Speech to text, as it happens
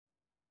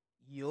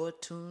You're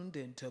tuned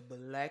into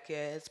Black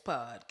Ass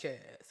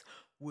Podcast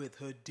with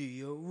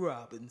Hadia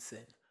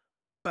Robinson.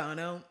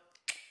 Ba-dum,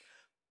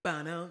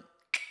 ba-dum,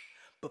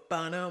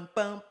 ba-dum,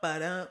 bum,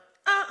 ba-dum.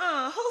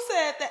 Who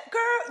said that?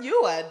 Girl,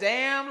 you a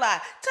damn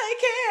lie. Take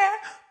care.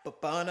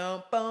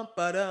 Ba-dum, bum,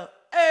 ba-dum.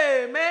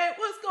 Hey, man,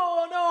 what's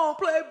going on,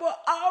 Playboy?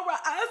 All right,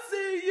 I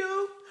see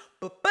you.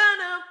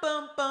 Ba-dum,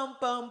 bum, bum,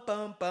 bum,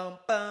 bum, bum,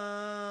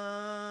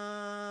 bum.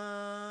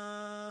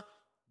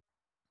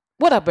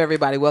 What up,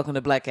 everybody? Welcome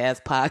to Black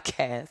Ass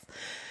Podcast.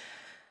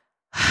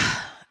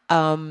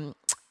 um,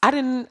 I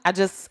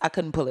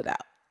couldn't pull it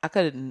out.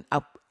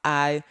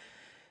 I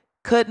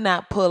could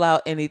not pull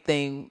out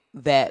anything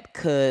that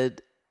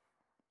could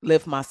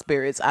lift my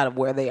spirits out of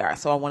where they are.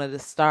 So I wanted to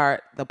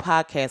start the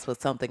podcast with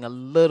something a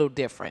little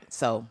different.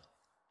 So,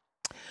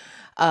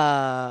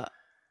 I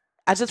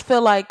just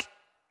feel like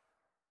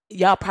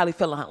y'all probably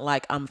feeling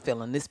like I'm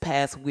feeling. This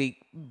past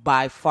week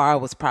by far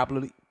was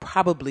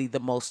probably the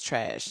most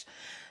trash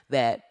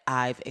that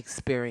I've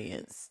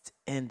experienced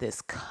in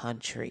this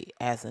country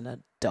as an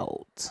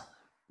adult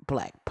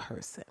Black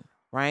person,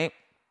 right?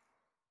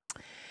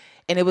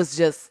 And it was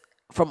just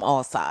from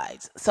all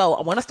sides. So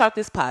I want to start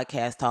this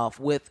podcast off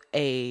with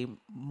a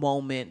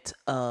moment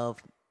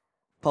of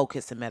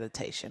focus and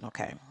meditation,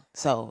 okay?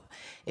 So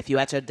if you're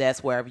at your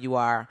desk, wherever you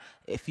are,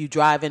 if you're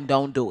driving,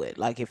 don't do it.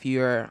 Like if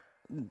you're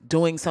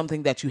doing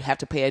something that you have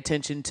to pay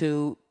attention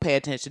to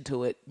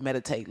it,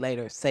 meditate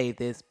later, save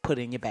this, put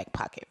it in your back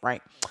pocket,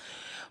 right?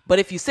 But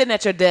if you're sitting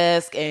at your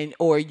desk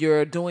or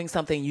you're doing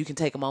something, you can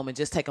take a moment.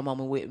 Just take a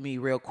moment with me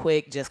real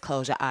quick. Just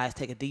close your eyes.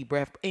 Take a deep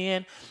breath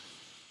in.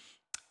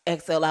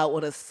 Exhale out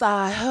with a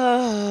sigh.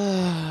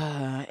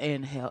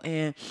 Inhale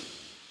in.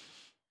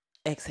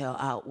 Exhale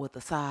out with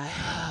a sigh.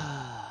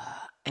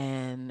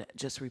 And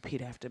just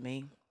repeat after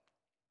me.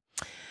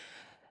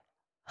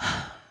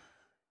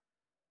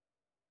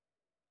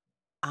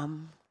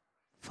 I'm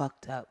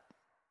fucked up.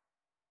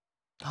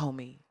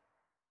 Homie,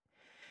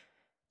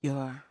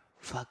 you're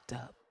fucked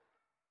up.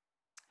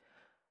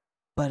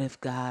 But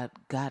if God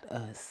got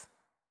us,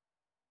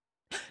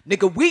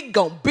 nigga, we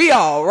gonna be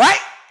all right.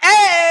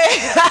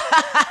 Hey!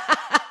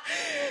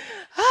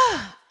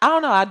 I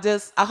don't know. I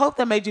hope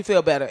that made you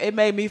feel better. It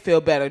made me feel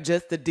better.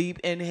 Just the deep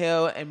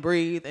inhale and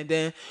breathe, and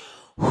then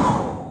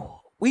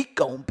we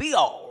gonna be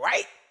all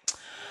right.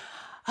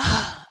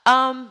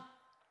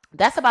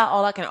 That's about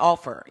all I can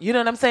offer. You know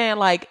what I'm saying?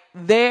 Like,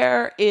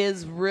 there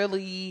is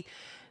really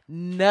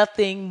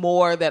nothing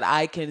more that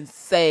I can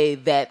say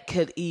that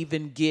could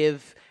even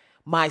give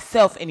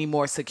myself any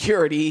more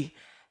security,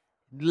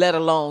 let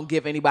alone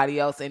give anybody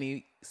else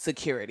any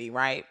security,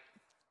 right?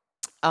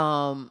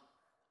 I'm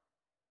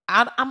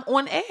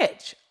on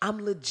edge.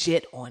 I'm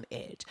legit on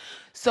edge.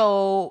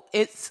 So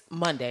it's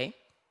Monday.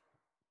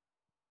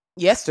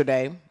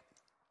 Yesterday,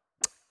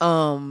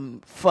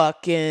 fucking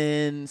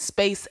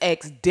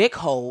SpaceX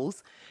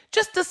dickholes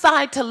just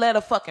decide to let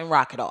a fucking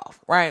rocket off,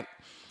 right?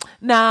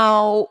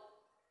 Now,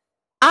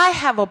 I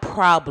have a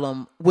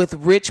problem with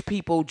rich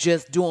people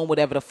just doing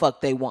whatever the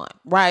fuck they want,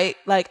 right?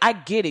 Like, I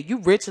get it. You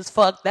rich as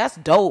fuck. That's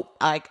dope.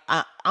 Like,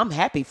 I'm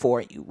happy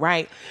for you,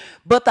 right?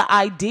 But the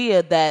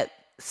idea that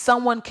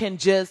someone can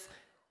just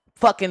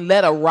fucking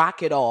let a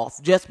rocket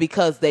off just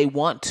because they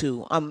want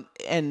to,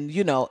 and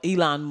you know,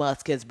 Elon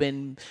Musk has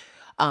been,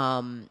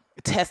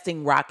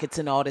 testing rockets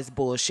and all this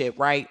bullshit,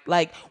 right?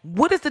 Like,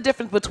 what is the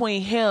difference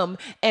between him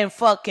and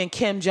fucking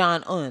Kim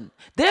Jong-un?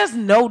 There's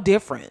no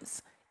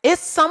difference. It's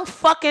some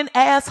fucking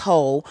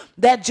asshole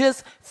that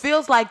just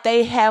feels like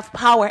they have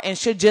power and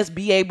should just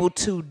be able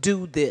to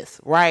do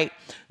this, right?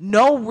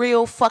 No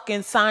real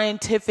fucking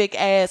scientific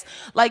ass.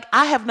 Like,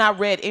 I have not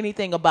read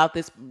anything about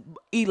this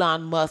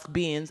Elon Musk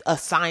being a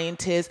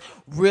scientist,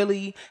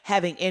 really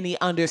having any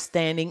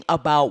understanding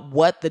about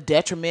what the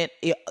detriment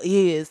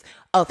is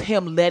of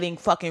him letting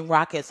fucking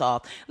rockets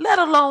off, let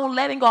alone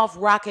letting off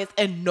rockets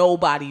and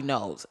nobody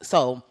knows.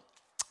 So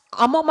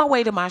I'm on my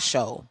way to my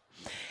show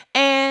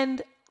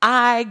and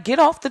I get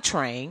off the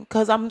train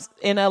because I'm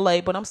in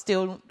LA, but I'm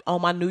still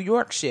on my New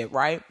York shit,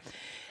 right?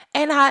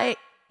 And I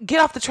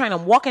get off the train.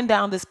 I'm walking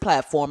down this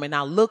platform and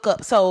I look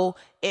up. So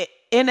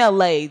in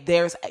LA,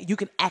 you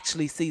can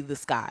actually see the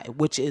sky,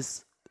 which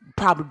is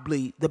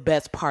probably the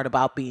best part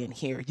about being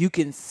here. You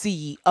can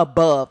see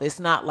above. It's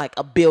not like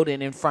a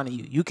building in front of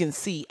you. You can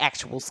see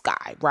actual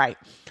sky, right?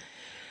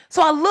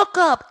 So I look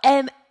up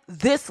and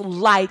this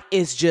light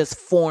is just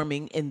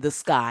forming in the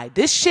sky.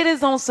 This shit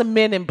is on some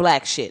Men in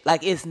Black shit.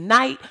 Like, it's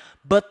night,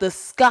 but the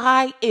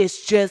sky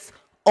is just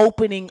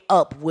opening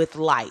up with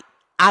light.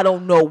 I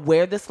don't know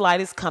where this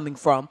light is coming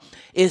from.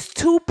 It's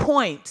 2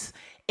 points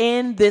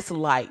in this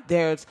light.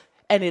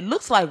 And it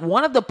looks like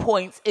one of the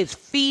points is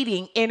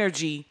feeding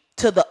energy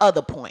to the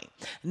other point.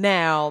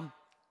 Now,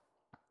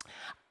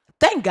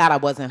 thank God I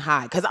wasn't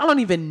high, because I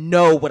don't even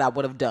know what I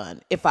would have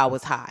done if I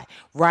was high,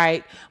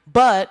 right?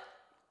 But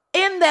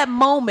in that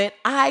moment,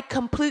 I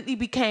completely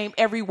became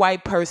every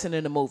white person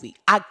in the movie.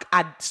 I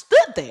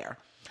stood there.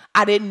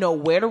 I didn't know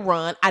where to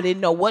run. I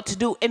didn't know what to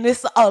do. And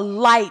it's a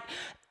light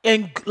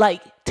and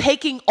like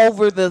taking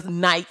over the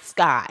night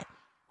sky.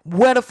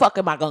 where the fuck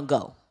am I gonna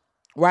go?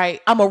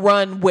 Right? I'm gonna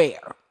run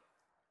where?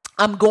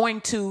 I'm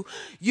going to,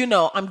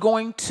 I'm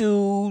going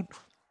to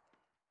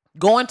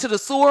go into the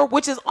sewer,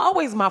 which is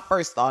always my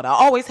first thought. I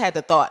always had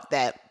the thought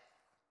that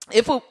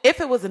if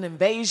it was an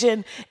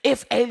invasion,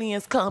 if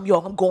aliens come,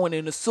 I'm going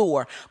in the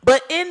sewer.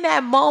 But in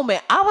that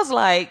moment, I was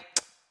like,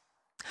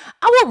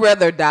 I would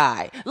rather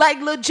die.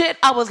 Like, legit,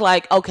 I was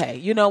like, okay,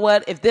 you know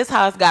what? If this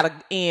house got to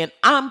end,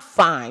 I'm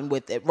fine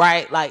with it,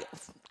 right? Like,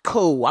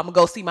 cool. I'm going to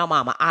go see my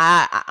mama.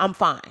 I'm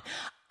fine.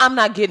 I'm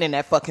not getting in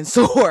that fucking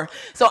sewer.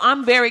 So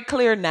I'm very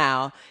clear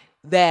now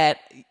that,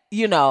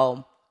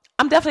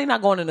 I'm definitely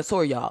not going in the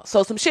sewer, y'all.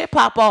 So some shit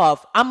pop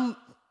off. I'm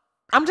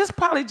just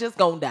probably just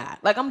gonna die.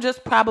 Like, I'm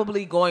just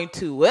probably going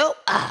to,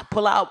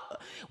 pull out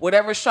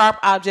whatever sharp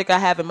object I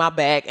have in my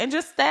bag and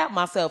just stab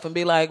myself and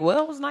be like,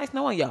 well, it was nice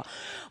knowing y'all.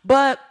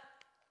 But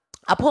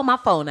I pulled my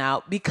phone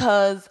out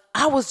because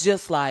I was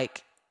just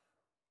like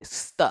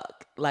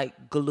stuck,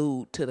 like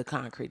glued to the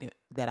concrete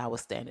that I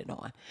was standing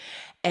on.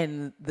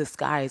 And the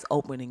sky is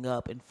opening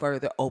up and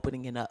further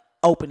opening up.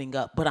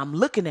 But I'm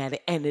looking at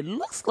it and it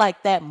looks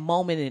like that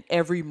moment in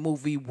every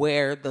movie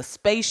where the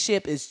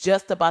spaceship is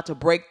just about to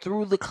break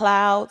through the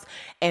clouds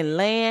and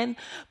land.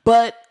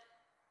 But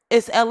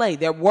it's LA.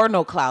 There were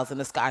no clouds in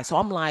the sky. So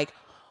I'm like,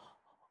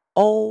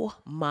 oh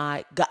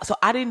my God. So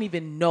I didn't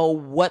even know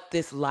what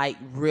this light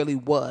really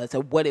was or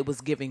what it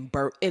was giving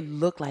birth. It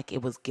looked like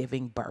it was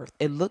giving birth.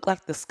 It looked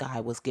like the sky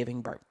was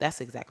giving birth.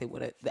 That's exactly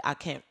what I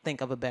can't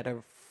think of a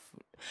better,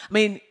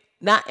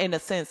 not in a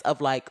sense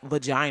of like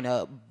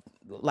vagina,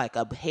 like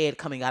a head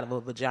coming out of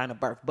a vagina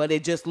birth, but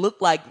it just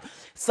looked like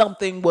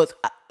something was,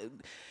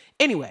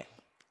 anyway.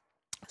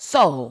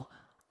 So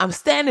I'm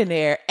standing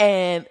there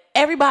and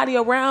everybody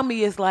around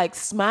me is like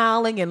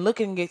smiling and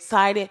looking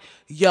excited.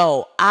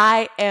 Yo,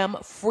 I am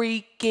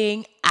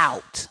freaking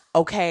out.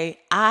 Okay.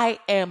 I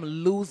am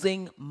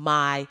losing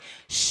my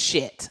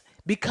shit.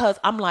 Because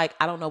I'm like,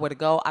 I don't know where to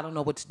go. I don't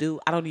know what to do.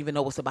 I don't even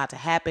know what's about to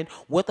happen.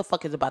 What the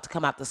fuck is about to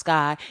come out the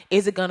sky?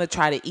 Is it going to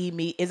try to eat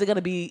me?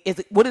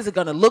 What is it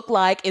going to look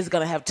like? Is it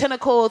going to have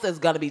tentacles? Is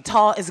it going to be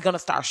tall? Is it going to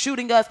start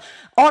shooting us?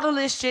 All of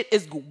this shit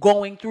is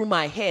going through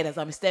my head as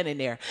I'm standing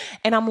there.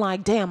 And I'm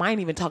like, damn, I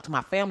ain't even talked to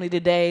my family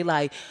today.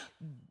 Like,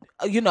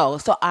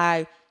 so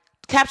I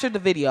captured the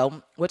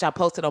video, which I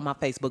posted on my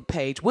Facebook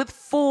page with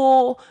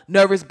full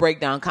nervous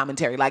breakdown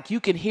commentary. Like, you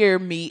can hear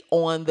me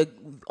on the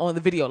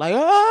video, like,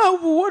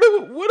 what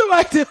do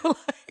I do?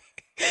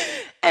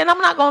 And I'm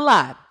not gonna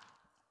lie,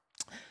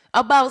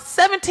 about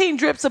 17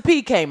 drips of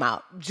pee came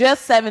out.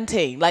 Just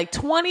 17. Like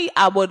 20,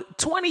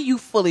 20 you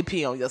fully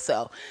pee on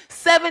yourself.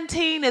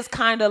 17 is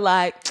kind of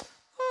like,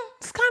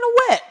 it's kind of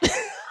wet.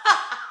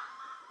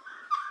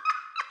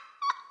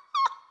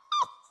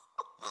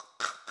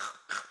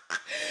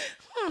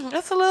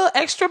 That's a little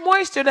extra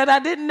moisture that I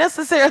didn't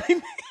necessarily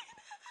need.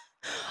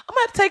 I'm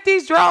going to take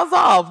these drawers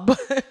off,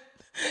 but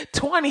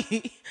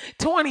 20,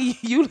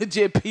 you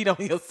legit peed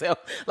on yourself.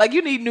 Like,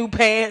 you need new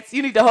pants.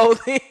 You need the whole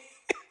thing.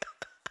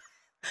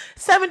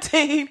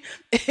 17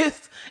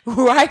 is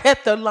right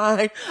at the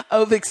line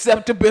of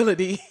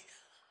acceptability.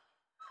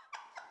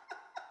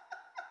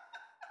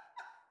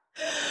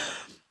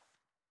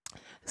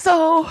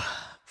 So,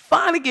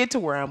 finally get to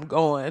where I'm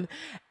going,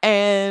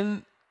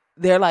 and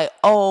they're like,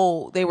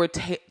 oh, they were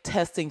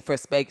testing for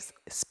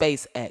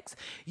SpaceX.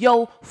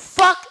 Yo,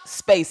 fuck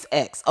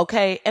SpaceX,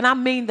 okay? And I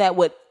mean that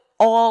with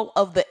all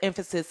of the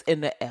emphasis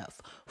in the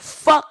F.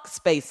 Fuck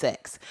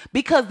SpaceX.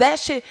 Because that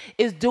shit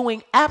is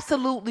doing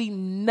absolutely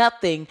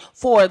nothing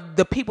for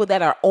the people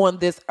that are on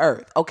this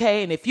earth,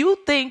 okay? And if you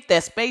think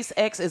that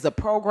SpaceX is a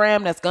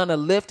program that's gonna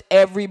lift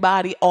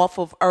everybody off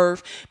of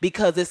Earth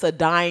because it's a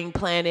dying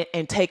planet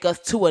and take us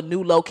to a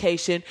new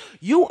location,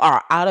 you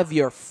are out of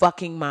your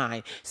fucking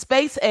mind.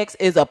 SpaceX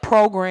is a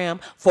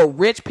program for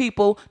rich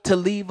people to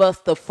leave us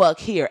the fuck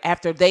here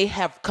after they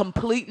have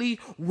completely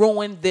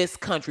ruined this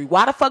country.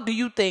 Why the fuck do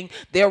you think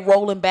they're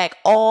rolling back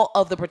all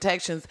of the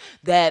protections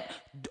that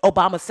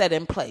Obama set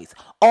in place?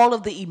 All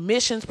of the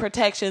emissions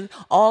protection,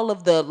 all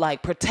of the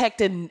like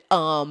protecting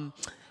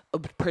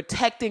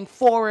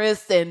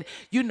forests, and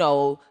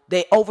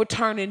they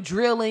overturning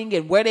drilling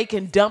and where they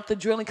can dump the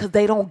drilling because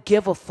they don't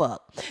give a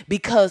fuck.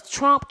 Because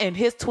Trump and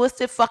his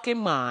twisted fucking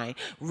mind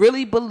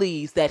really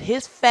believes that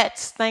his fat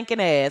stinking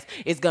ass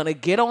is gonna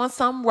get on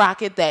some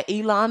rocket that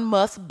Elon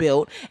Musk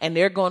built, and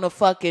they're gonna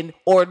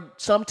or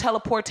some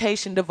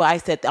teleportation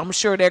device that I'm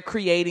sure they're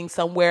creating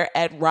somewhere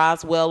at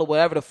Roswell or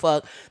whatever the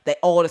fuck that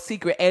all the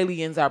secret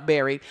aliens are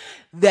buried,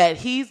 that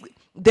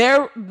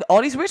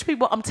all these rich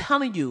people, I'm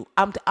telling you,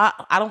 I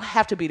don't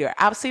have to be there.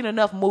 I've seen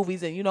enough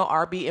movies, and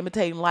RB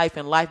imitating life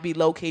and life be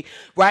low key,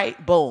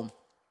 right? Boom.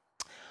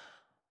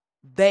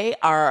 They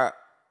are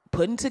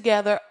putting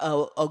together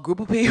a group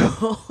of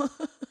people.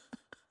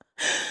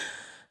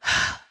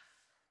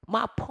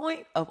 My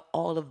point of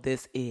all of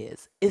this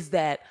is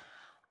that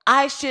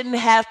I shouldn't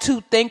have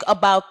to think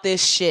about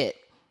this shit.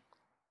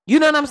 You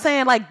know what I'm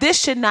saying? Like, this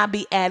should not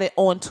be added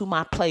onto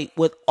my plate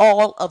with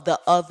all of the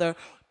other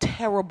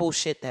terrible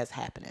shit that's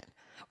happening,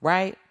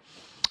 right?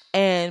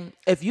 And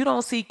if you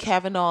don't see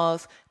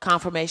Kavanaugh's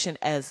confirmation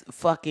as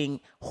fucking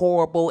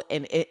horrible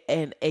and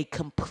a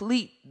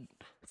complete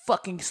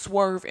fucking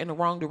swerve in the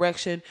wrong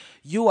direction,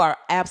 you are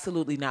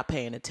absolutely not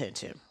paying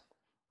attention.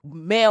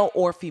 Male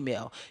or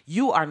female,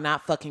 you are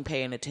not fucking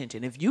paying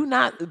attention. If you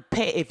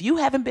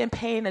haven't been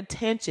paying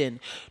attention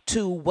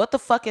to what the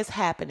fuck is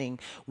happening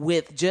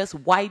with just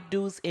white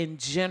dudes in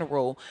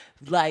general,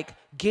 like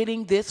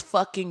getting this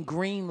fucking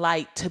green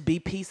light to be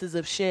pieces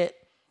of shit,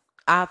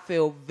 I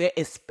feel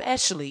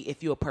especially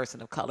if you're a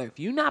person of color, if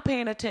you're not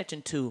paying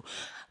attention to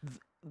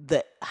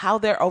how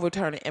they're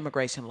overturning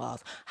immigration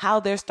laws, how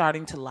they're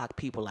starting to lock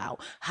people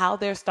out, how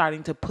they're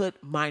starting to put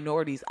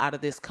minorities out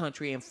of this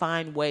country and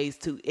find ways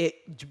to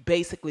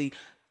basically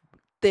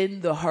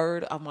thin the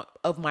herd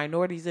of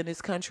minorities in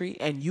this country,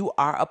 and you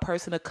are a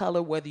person of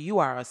color, whether you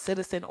are a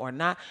citizen or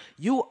not,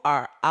 you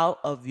are out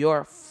of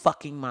your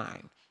fucking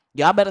mind.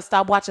 Y'all better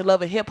stop watching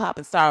Love and Hip Hop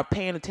and start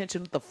paying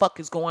attention to what the fuck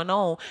is going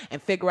on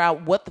and figure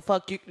out what the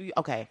fuck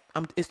okay,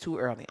 it's too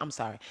early. I'm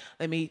sorry.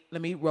 Let me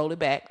roll it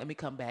back. Let me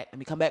come back.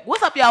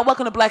 What's up, y'all?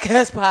 Welcome to Black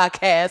Ass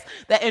Podcast.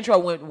 That intro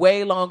went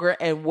way longer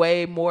and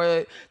way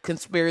more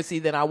conspiracy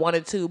than I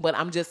wanted to, but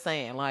I'm just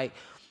saying, like,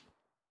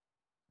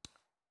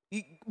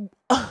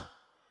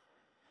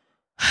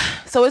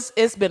 so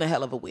it's been a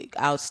hell of a week.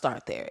 I'll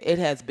start there. It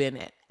has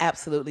been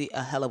absolutely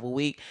a hell of a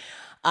week.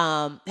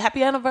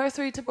 Happy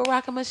anniversary to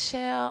Barack and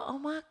Michelle. Oh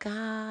my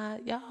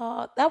God,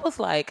 y'all. That was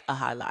like a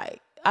highlight.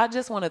 I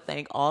just want to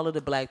thank all of the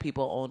black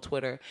people on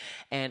Twitter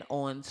and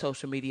on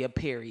social media,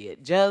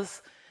 period.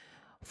 Just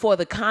for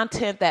the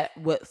content that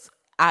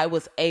I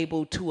was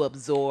able to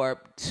absorb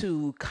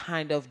to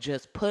kind of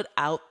just put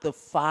out the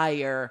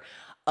fire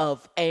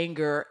of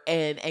anger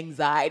and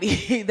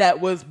anxiety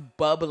that was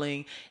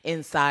bubbling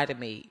inside of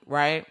me,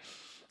 right?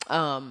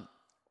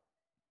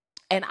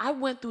 And I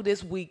went through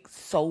this week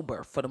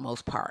sober for the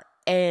most part.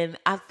 And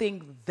I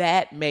think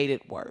that made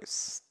it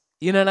worse.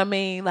 You know what I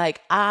mean? Like,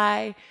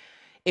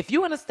 if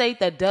you're in a state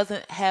that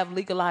doesn't have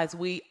legalized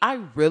weed, I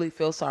really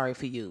feel sorry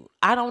for you.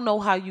 I don't know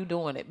how you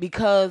doing it,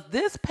 because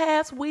this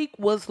past week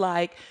was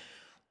like,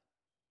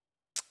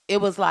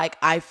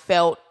 I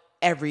felt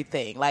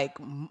everything. Like,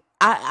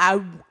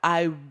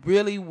 I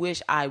really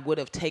wish I would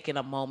have taken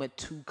a moment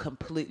to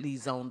completely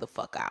zone the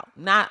fuck out.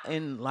 Not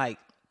in like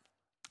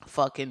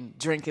fucking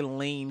drinking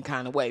lean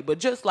kind of way, but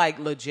just like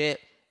legit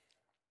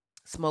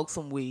smoke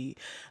some weed,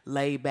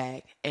 lay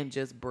back, and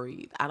just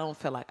breathe. I don't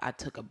feel like I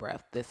took a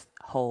breath this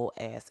whole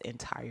ass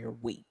entire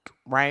week,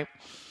 right?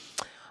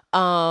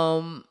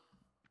 And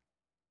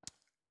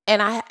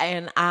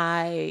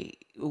I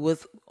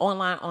was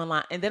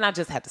online, and then I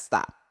just had to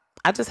stop.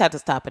 And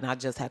I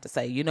just had to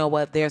say, you know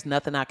what? There's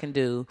nothing I can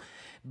do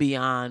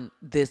beyond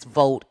this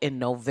vote in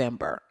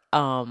November.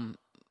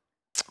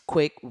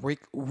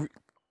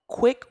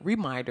 Quick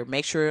reminder,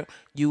 make sure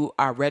you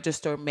are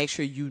registered. Make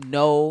sure you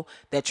know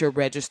that you're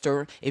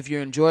registered. If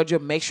you're in Georgia,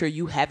 make sure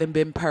you haven't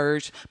been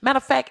purged. Matter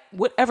of fact,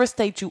 whatever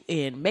state you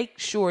in, make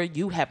sure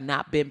you have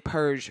not been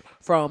purged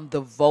from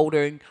the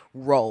voting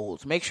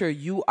rolls. Make sure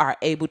you are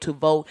able to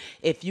vote.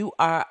 If you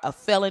are a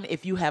felon,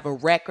 if you have a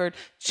record,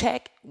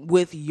 check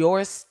with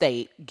your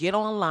state. Get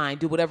online,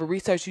 do whatever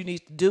research you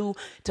need to do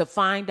to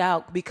find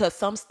out, because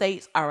some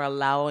states are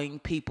allowing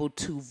people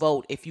to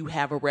vote if you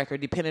have a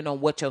record, depending on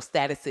what your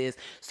status is.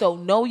 So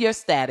know your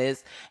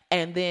status,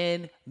 and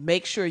then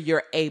make sure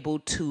you're able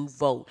to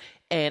vote.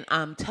 And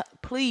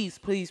please,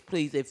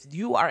 if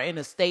you are in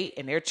a state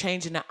and they're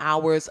changing the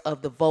hours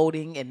of the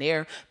voting and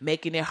they're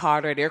making it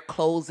harder, they're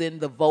closing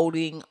the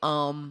voting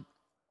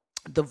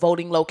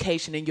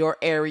location in your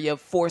area,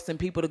 forcing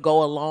people to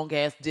go a long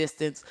ass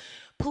distance,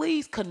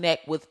 please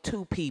connect with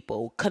two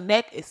people.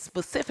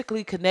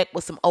 Specifically connect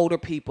with some older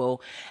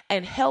people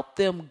and help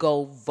them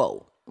go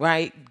vote.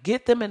 Right?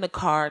 Get them in the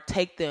car,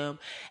 take them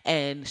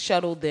and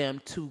shuttle them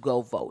to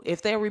go vote.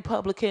 If they're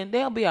Republican,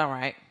 they'll be all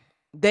right.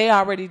 They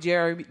already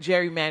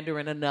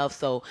gerrymandering enough,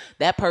 so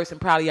that person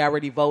probably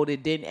already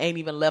voted, ain't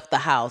even left the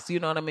house.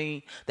 You know what I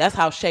mean? That's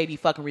how shady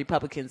fucking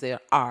Republicans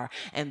are.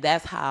 And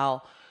that's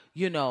how,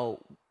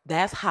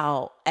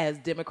 as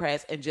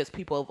Democrats and just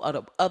people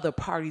of other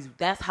parties,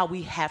 that's how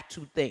we have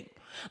to think.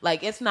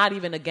 Like, it's not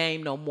even a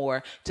game no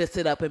more to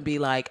sit up and be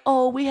like,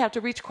 oh, we have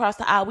to reach across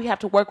the aisle, we have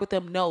to work with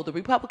them. No, the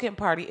Republican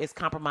Party is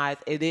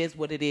compromised. It is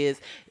what it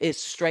is.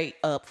 It's straight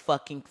up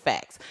fucking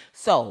facts.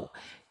 So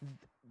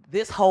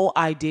this whole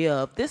idea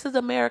of this is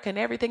America and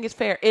everything is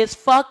fair is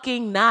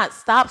fucking not.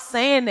 Stop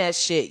saying that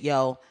shit,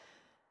 yo.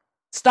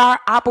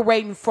 Start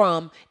operating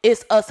from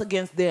it's us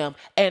against them,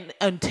 and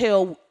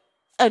until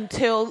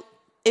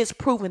it's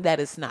proven that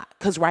it's not.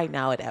 Because right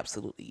now it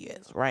absolutely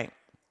is, right?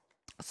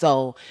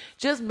 So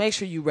just make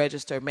sure you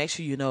register. Make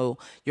sure you know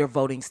your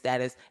voting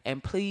status.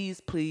 And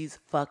please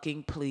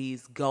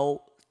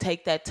go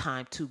take that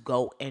time to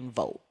go and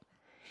vote.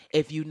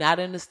 If you're not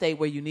in the state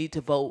where you need to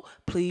vote,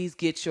 please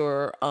get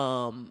your,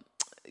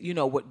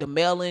 the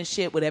mail-in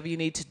shit, whatever you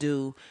need to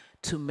do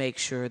to make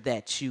sure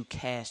that you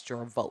cast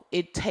your vote.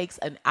 It takes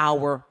an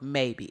hour,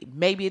 maybe.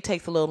 Maybe it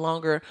takes a little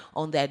longer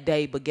on that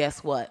day, but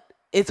guess what?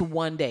 It's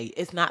one day.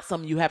 It's not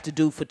something you have to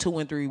do for 2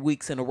 and 3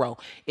 weeks in a row.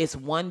 It's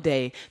one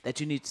day that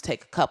you need to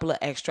take a couple of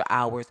extra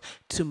hours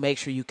to make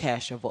sure you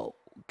cast your vote.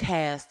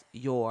 Cast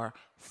your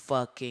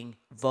fucking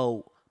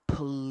vote,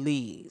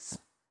 please.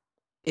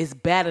 It's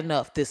bad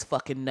enough this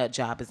fucking nut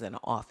job is in the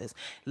office.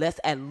 Let's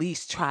at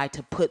least try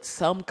to put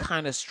some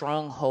kind of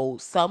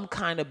stronghold, some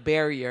kind of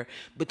barrier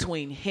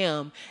between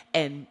him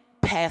and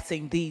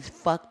passing these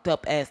fucked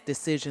up ass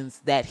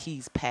decisions that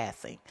he's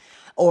passing.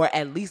 Or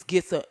at least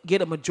get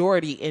a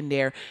majority in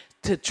there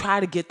to try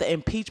to get the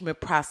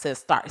impeachment process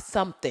start.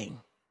 Something.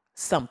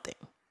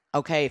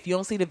 Okay, if you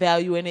don't see the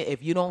value in it,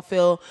 if you don't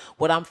feel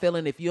what I'm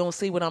feeling, if you don't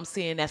see what I'm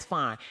seeing, that's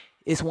fine.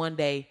 It's one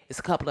day. It's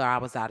a couple of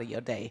hours out of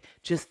your day.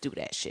 Just do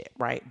that shit,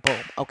 right?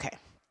 Boom. Okay.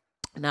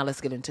 Now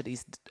let's get into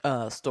these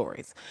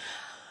stories.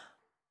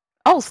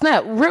 Oh,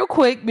 snap. Real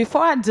quick,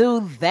 before I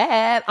do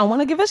that, I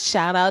want to give a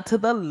shout out to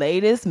the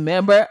latest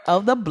member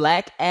of the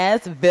Black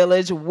Ass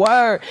Village.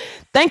 Word.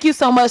 Thank you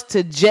so much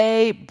to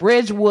Jay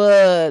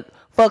Bridgewood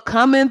for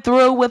coming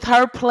through with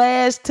her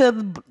pledge to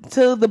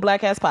the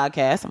Black Ass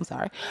Podcast. I'm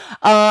sorry.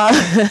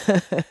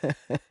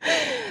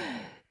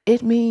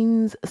 It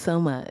means so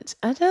much.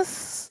 I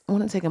just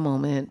want to take a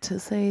moment to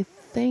say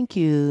thank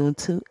you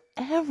to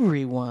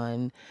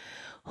everyone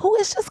who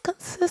is just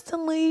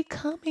consistently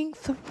coming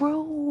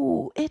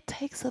through. It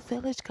takes a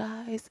village,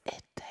 guys.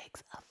 It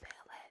takes a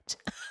village.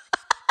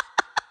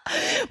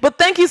 But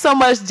thank you so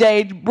much,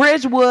 Jade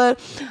Bridgewood,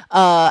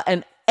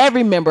 and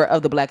every member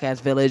of the Black Ass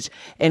Village.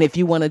 And if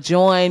you want to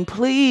join,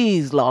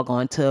 please log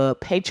on to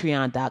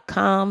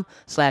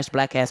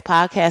patreon.com/blackass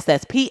podcast.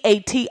 That's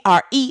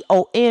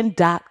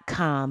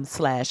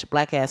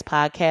patreon.com/blackass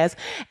podcast.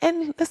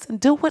 And listen,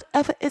 do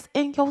whatever is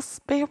in your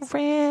spirit.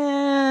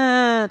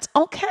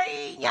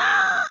 Okay,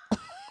 yeah.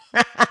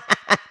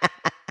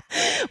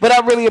 But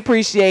I really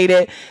appreciate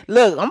it.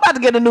 Look, I'm about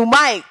to get a new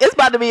mic. It's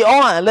about to be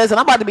on. Listen,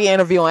 I'm about to be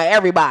interviewing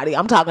everybody.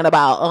 I'm talking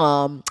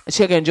about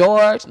Chicken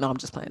George. No, I'm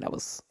just playing. I'm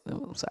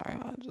sorry.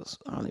 I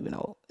don't even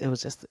know. It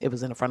was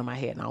in the front of my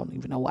head, and I don't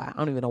even know why. I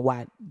don't even know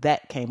why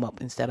that came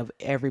up instead of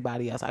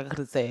everybody else. I could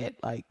have said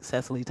like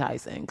Cecily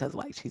Tyson because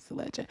like she's a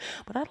legend.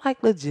 But I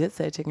like legit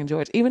said Chicken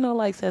George, even though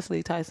like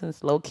Cecily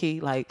Tyson's low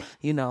key, like,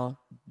 you know,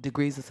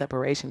 degrees of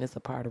separation is a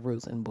part of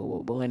roots and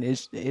and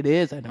it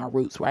is in our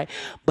roots, right?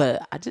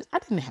 But I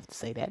didn't have to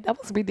say that. That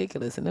was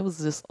ridiculous, and it was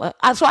just so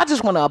I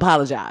just want to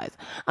apologize.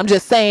 I'm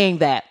just saying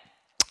that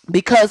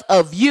because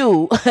of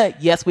you,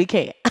 yes, we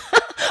can.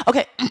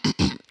 Okay.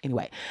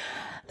 Anyway,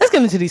 let's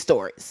get into these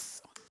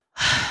stories.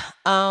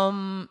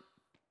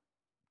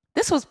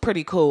 This was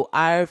pretty cool.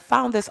 I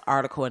found this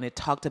article and it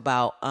talked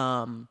about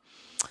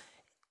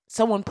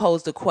someone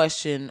posed a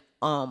question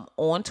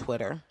on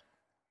Twitter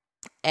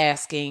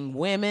asking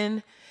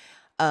women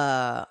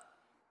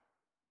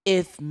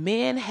if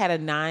men had a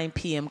 9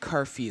 p.m.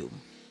 curfew,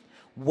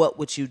 what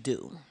would you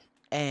do?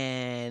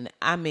 And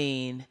I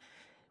mean,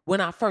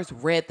 when I first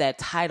read that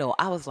title,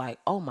 I was like,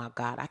 oh my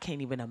God, I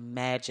can't even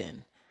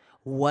imagine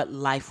what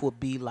life would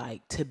be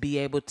like to be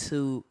able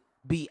to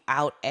be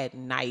out at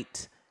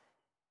night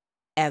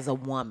as a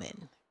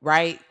woman,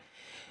 right?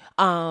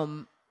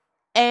 And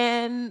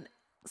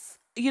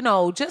you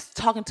know, just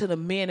talking to the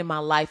men in my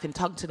life and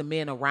talking to the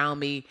men around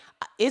me,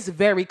 it's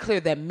very clear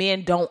that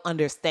men don't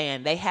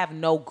understand. They have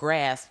no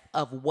grasp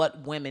of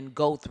what women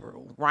go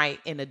through, right?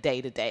 In a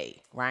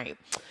day-to-day, right?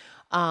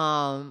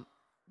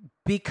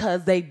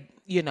 Because they,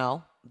 you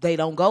know, they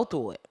don't go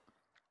through it.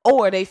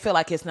 Or they feel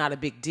like it's not a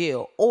big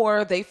deal.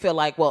 Or they feel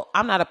like, well,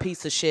 I'm not a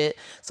piece of shit.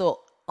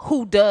 So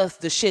who does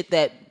the shit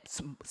that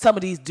some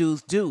of these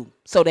dudes do?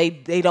 So they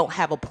don't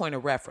have a point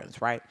of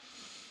reference, right?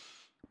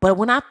 But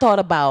when I thought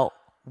about,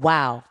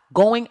 wow,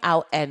 going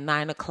out at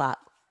 9:00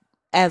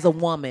 as a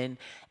woman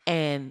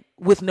and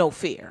with no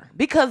fear,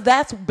 because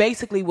that's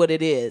basically what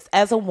it is.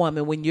 As a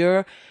woman,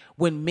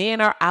 when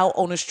men are out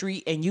on the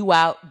street and you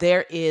out,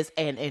 there is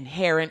an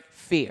inherent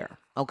fear,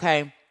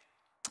 okay?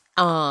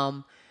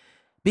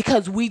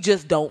 Because we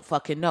just don't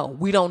fucking know.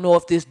 We don't know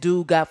if this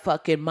dude got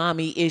fucking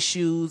mommy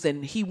issues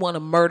and he want to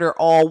murder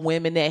all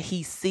women that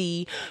he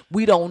see.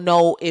 We don't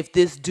know if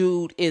this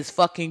dude is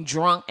fucking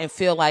drunk and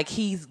feel like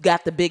he's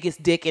got the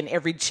biggest dick and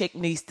every chick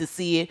needs to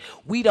see it.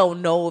 We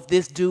don't know if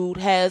this dude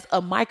has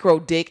a micro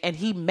dick and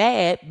he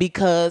mad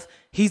because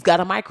he's got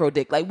a micro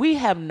dick. Like, we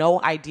have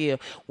no idea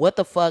what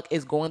the fuck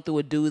is going through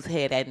a dude's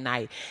head at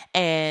night.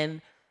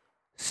 And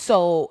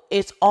so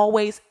it's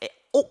always,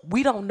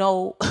 we don't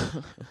know.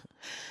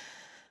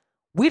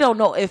 We don't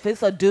know if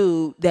it's a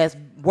dude that's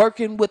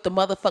working with the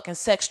motherfucking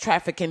sex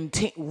trafficking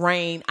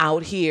reign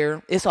out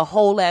here. It's a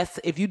whole ass,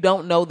 if you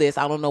don't know this,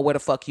 I don't know where the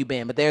fuck you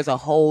been, but there's a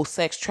whole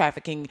sex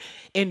trafficking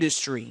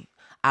industry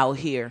out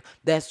here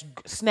that's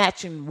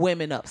snatching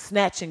women up,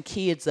 snatching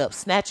kids up,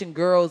 snatching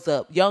girls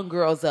up, young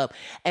girls up.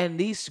 And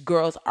these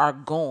girls are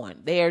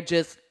gone. They are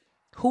just,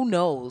 who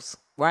knows,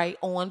 right?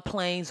 On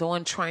planes,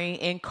 on train,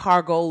 in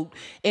cargo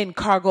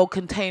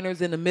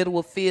containers in the middle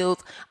of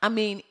fields. I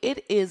mean,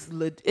 it is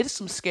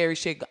some scary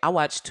shit. I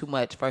watch too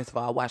much. First of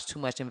all, I watch too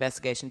much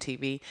investigation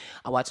TV.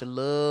 I watch a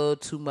little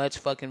too much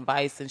fucking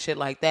Vice and shit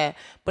like that.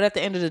 But at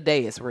the end of the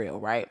day, it's real,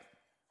 right?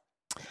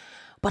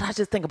 But I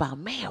just think about,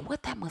 man,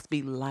 what that must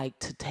be like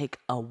to take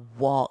a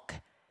walk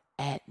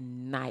at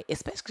night,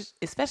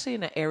 especially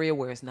in an area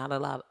where it's not a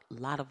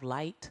lot of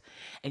light,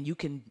 and you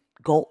can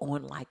go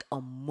on like a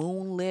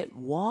moonlit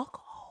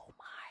walk.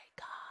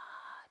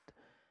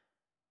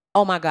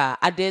 Oh my God.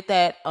 I did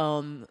that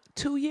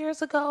 2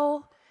 years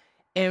ago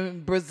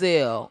in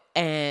Brazil,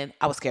 and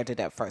I was scared to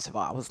death. First of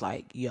all, I was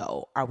like,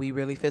 yo, are we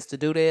really fit to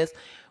do this?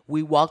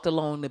 We walked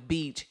along the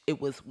beach.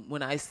 It was,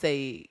 when I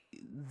say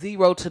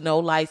zero to no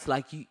lights,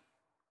 like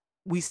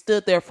we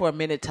stood there for a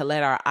minute to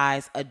let our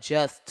eyes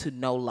adjust to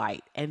no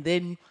light. And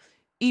then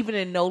even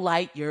in no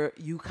light,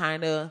 you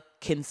kind of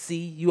can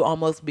see. You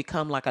almost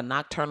become like a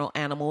nocturnal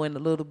animal in a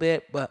little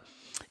bit, but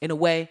in a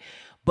way.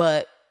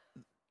 But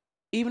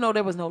even though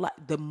there was no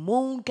light, the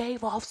moon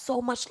gave off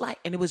so much light,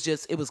 and it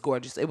was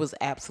gorgeous. It was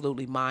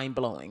absolutely mind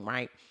blowing,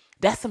 right?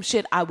 That's some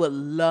shit I would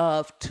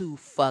love to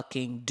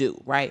fucking do,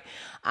 right?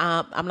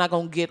 I'm not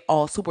gonna get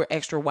all super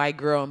extra white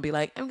girl and be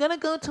like, I'm gonna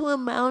go to a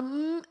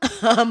mountain.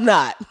 I'm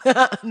not.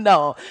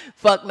 No,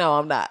 fuck no,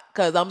 I'm not,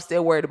 because I'm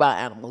still worried about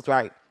animals,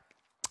 right?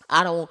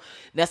 I don't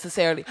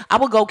necessarily. I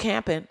would go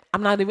camping.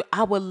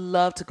 I would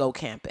love to go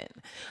camping.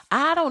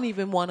 I don't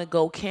even want to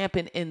go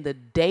camping in the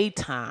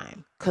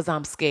daytime because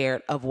I'm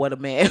scared of what a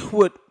man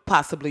would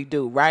possibly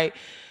do, right?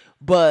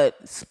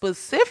 But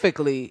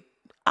specifically,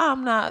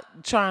 I'm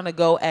not trying to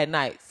go at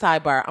night.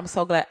 Sidebar, I'm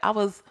so glad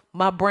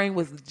my brain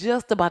was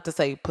just about to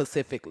say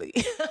Pacifically.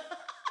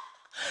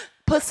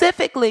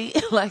 Pacifically,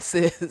 like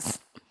sis,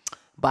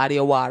 body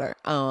of water.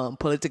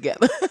 Pull it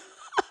together.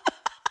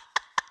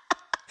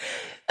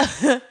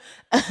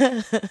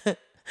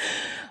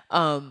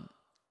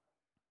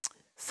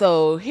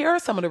 So here are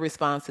some of the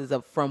responses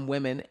from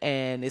women,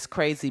 and it's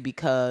crazy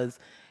because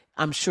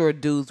I'm sure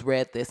dudes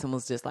read this and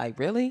was just like,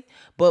 really?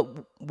 But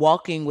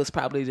walking was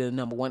probably the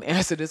number one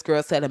answer. This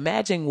girl said,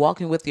 imagine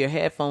walking with your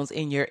headphones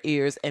in your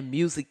ears and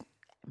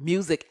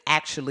music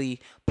actually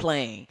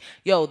playing.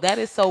 Yo, that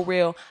is so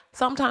real.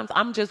 Sometimes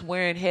I'm just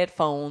wearing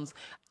headphones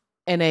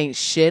and ain't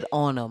shit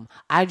on them.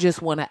 I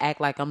just want to act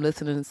like I'm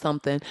listening to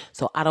something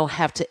so I don't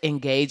have to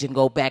engage and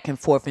go back and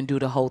forth and do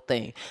the whole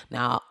thing.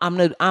 Now, I'm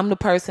the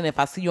person, if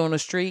I see you on the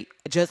street,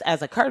 just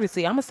as a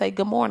courtesy, I'm going to say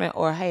good morning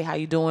or hey, how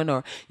you doing?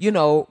 Or,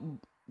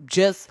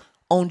 just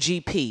on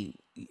GP.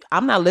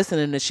 I'm not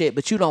listening to shit,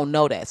 but you don't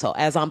know that. So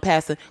as I'm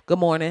passing, good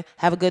morning,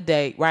 have a good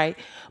day, right?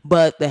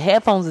 But the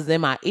headphones is in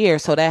my ear,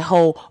 so that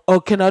whole, oh,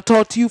 can I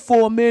talk to you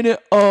for a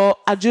minute?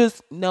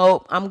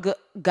 No, I'm good.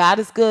 God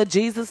is good.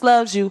 Jesus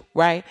loves you,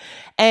 right?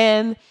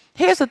 And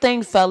here's the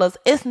thing, fellas.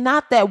 It's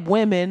not that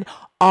women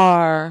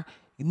are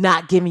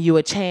not giving you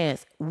a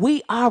chance.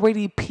 We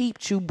already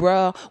peeped you,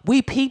 bruh.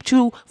 We peeped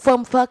you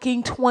from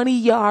fucking 20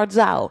 yards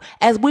out.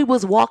 As we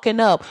was walking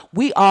up,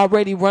 we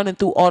already running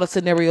through all the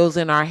scenarios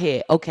in our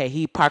head. Okay,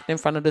 he parked in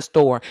front of the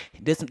store.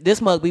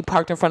 This mug be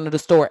parked in front of the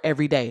store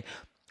every day.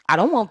 I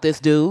don't want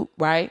this dude,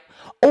 right?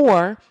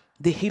 Or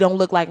he don't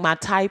look like my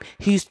type.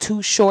 He's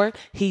too short.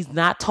 He's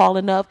not tall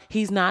enough.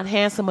 He's not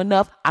handsome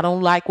enough. I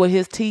don't like what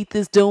his teeth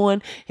is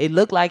doing. It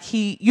look like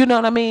you know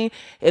what I mean?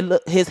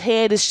 His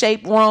head is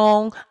shaped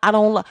wrong. I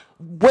don't like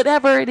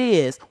whatever it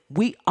is.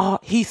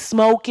 He's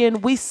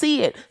smoking. We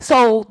see it.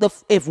 So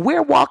if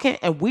we're walking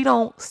and we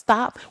don't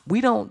stop,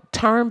 we don't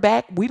turn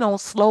back, we don't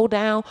slow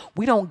down,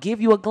 we don't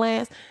give you a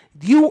glance,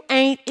 you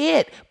ain't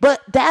it. But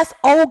that's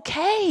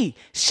okay.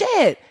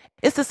 Shit.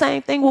 It's the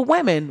same thing with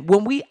women.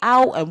 When we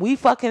out and we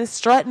fucking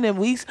strutting and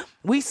we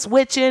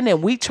switching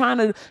and we trying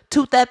to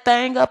toot that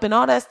thing up and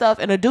all that stuff,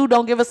 and a dude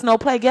don't give us no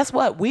play, guess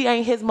what? We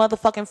ain't his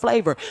motherfucking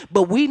flavor.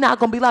 But we not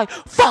gonna be like,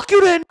 fuck you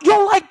then, you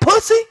don't like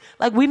pussy?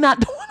 Like, we not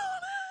doing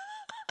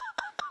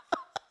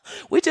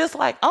we just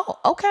like, oh,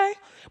 okay.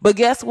 But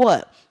guess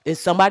what? There's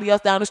somebody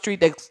else down the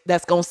street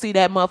that's going to see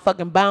that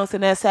motherfucking bounce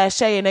in that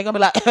sachet, and they're going to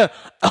be like,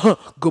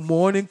 good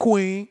morning,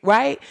 queen,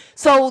 right?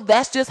 So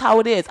that's just how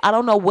it is. I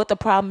don't know what the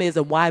problem is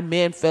and why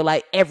men feel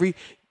like every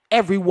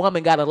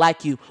woman got to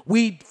like you.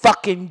 We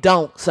fucking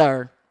don't,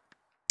 sir.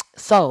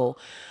 So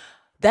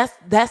that's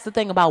the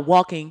thing about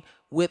walking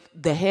with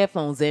the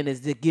headphones in,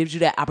 is it gives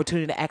you that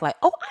opportunity to act like,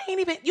 oh,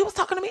 you was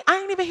talking to me. I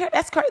ain't even hear.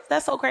 That's crazy.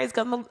 That's so crazy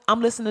because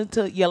I'm listening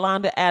to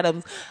Yolanda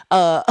Adams.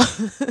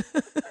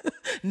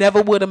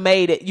 Never would have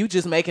made it. You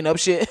just making up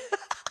shit.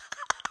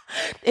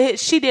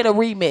 She did a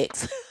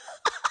remix.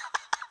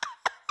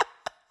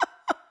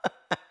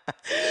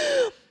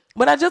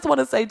 But I just want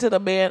to say to the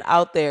man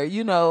out there,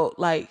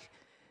 like,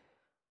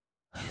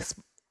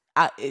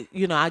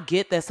 I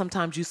get that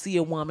sometimes you see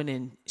a woman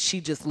and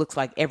she just looks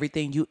like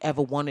everything you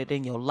ever wanted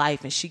in your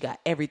life, and she got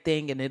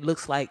everything, and it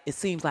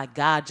seems like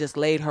God just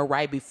laid her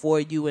right before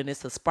you, and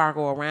it's a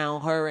sparkle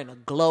around her and a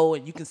glow,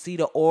 and you can see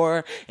the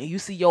aura, and you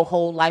see your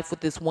whole life with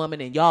this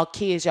woman, and y'all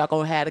kids y'all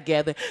gonna have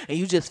together, and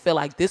you just feel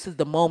like this is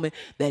the moment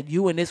that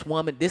you and this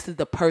woman, this is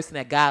the person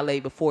that God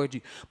laid before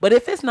you. But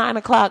if it's 9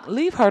 o'clock,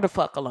 leave her the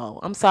fuck alone.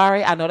 I'm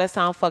sorry, I know that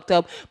sounds fucked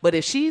up, but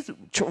if she's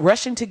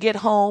rushing to get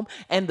home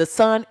and the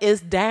sun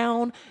is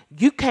down,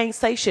 you can't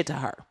say shit to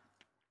her.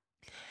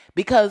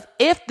 Because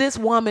if this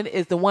woman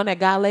is the one that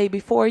God laid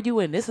before you,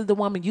 and this is the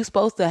woman you're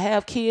supposed to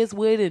have kids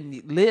with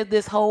and live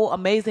this whole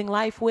amazing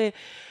life with,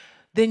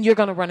 then you're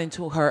going to run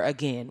into her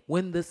again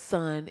when the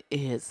sun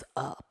is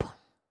up.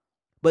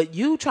 But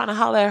you trying to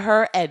holler at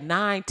her at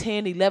 9,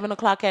 10, 11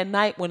 o'clock at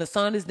night when the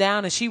sun is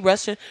down and she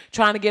rushing,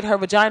 trying to get her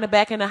vagina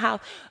back in the house.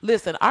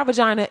 Listen, our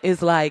vagina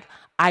is like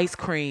ice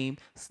cream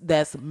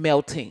that's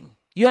melting.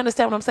 You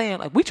understand what I'm saying?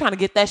 Like, we trying to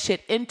get that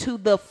shit into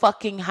the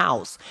fucking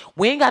house.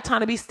 We ain't got time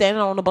to be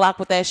standing on the block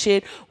with that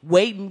shit,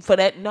 waiting for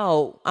that.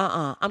 No,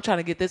 I'm trying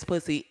to get this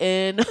pussy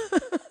in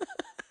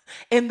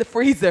in the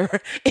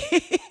freezer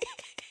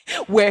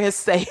where it's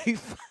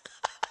safe.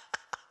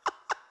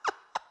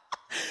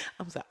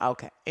 I'm sorry.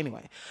 Okay.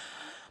 Anyway.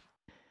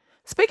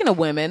 Speaking of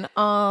women,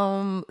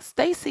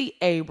 Stacey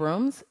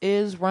Abrams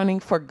is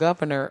running for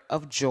governor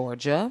of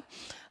Georgia.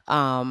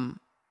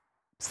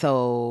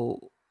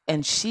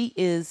 And she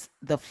is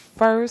the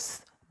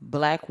first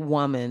Black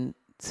woman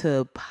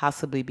to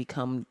possibly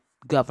become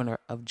governor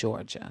of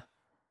Georgia.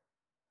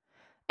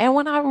 And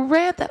when I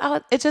read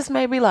that, it just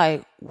made me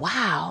like,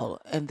 wow.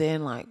 And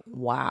then like,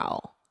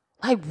 wow.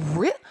 Like,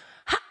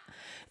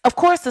 of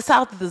course, the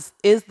South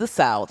is the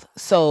South.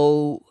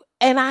 So,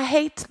 and I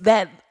hate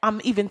that I'm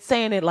even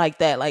saying it like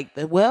that. Like,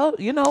 well,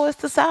 it's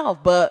the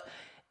South.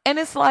 And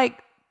it's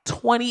like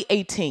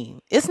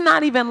 2018. It's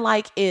not even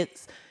like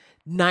it's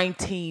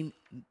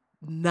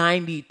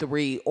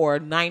 1993 or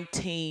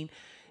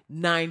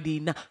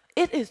 1999.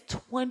 It is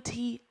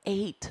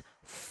 28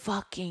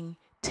 fucking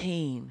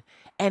teen.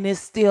 And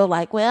it's still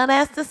like, well,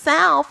 that's the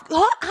South.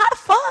 How the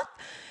fuck?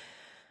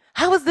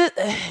 How is this?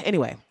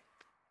 Anyway.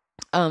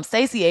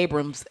 Stacey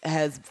Abrams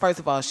first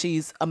of all,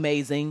 she's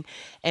amazing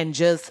and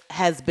just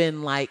has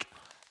been like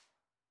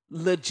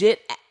legit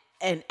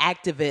an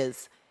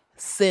activist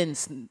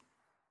since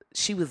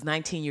she was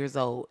 19 years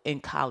old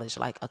in college,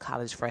 like a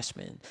college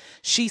freshman.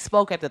 She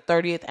spoke at the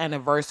 30th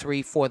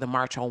anniversary for the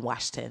March on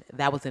Washington.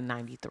 That was in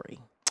 93.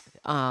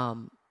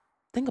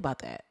 Think about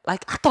that.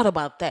 Like, I thought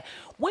about that.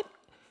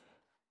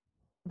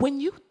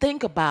 When you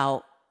think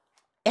about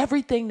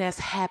everything that's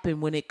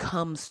happened when it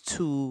comes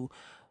to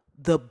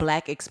the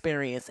Black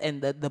experience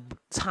and the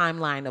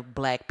timeline of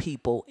Black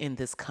people in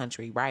this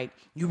country, right?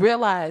 You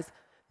realize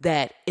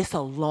that it's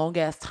a long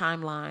ass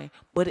timeline,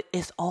 but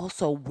it's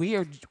also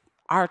weird.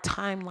 Our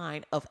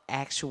timeline of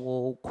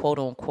actual quote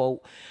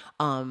unquote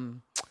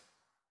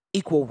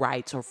equal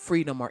rights or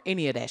freedom or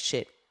any of that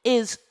shit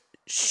is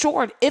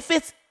short. If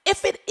it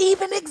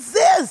even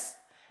exists,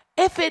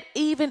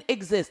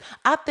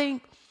 I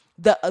think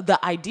the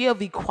idea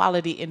of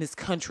equality in this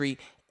country,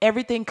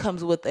 everything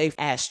comes with a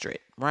asterisk,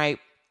 right?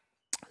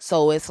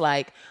 So it's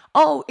like,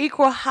 oh,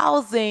 equal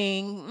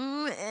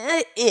housing,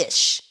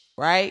 ish,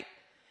 right?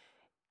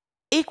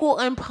 Equal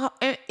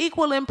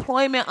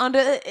employment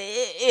under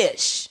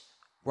ish,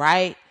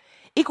 right?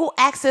 Equal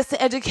access to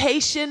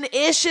education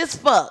ish as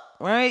fuck,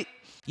 right?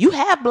 You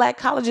have Black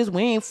colleges,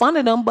 we ain't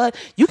funding them, but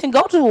you can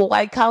go to a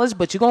white college,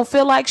 but you're going to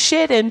feel like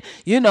shit, and,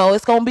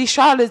 it's going to be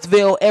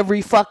Charlottesville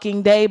every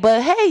fucking day,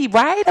 but hey,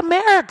 right?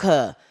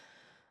 America.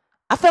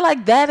 I feel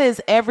like that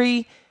is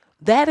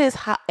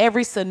how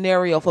every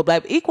scenario for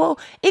Black equal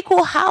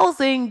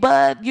housing,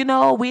 but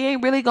we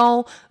ain't really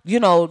gonna,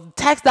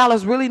 tax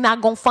dollars really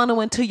not gonna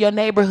funnel into your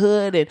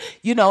neighborhood, and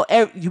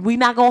we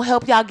not gonna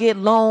help y'all get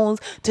loans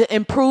to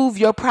improve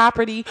your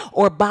property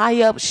or buy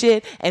up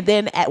shit, and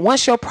then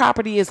once your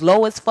property is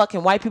low as fuck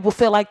and white people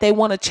feel like they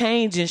want to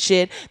change and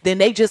shit, then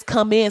they just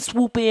come in,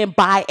 swoop in,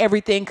 buy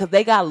everything because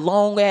they got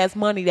long ass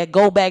money that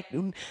go back.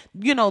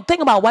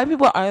 Think about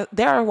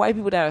there are white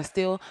people that are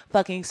still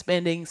fucking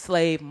spending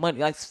slave money,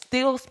 like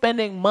still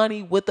spending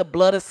money with the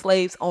blood of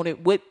slaves on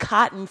it, with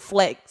cotton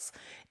flecks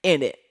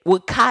in it,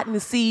 with cotton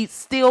seeds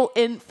still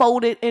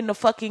folded in the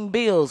fucking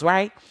bills,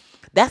 right?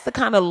 That's the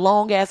kind of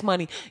long ass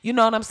money. You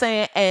know what I'm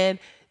saying? And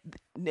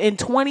in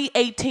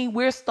 2018,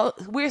 we're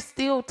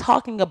still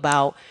talking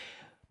about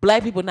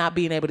Black people not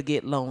being able to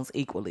get loans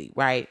equally,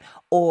 right?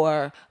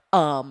 Or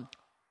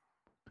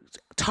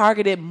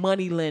targeted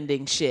money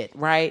lending shit,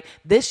 right?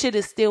 This shit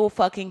is still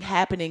fucking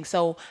happening.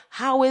 So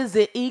how is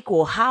it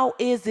equal? How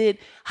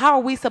are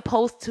we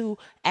supposed to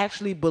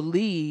actually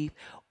believe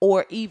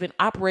or even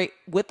operate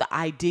with the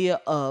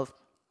idea of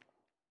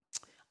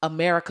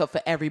America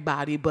for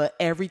everybody, but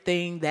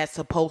everything that's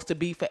supposed to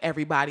be for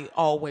everybody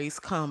always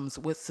comes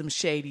with some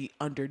shady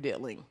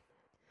underdealing?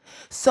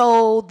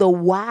 So the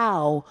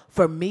wow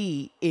for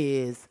me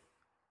is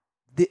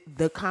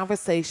the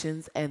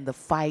conversations and the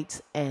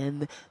fights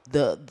and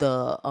the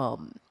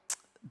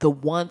the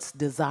wants,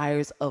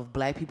 desires of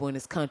black people in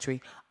this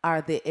country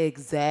are the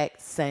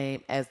exact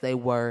same as they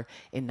were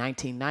in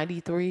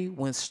 1993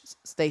 when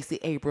Stacey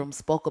Abrams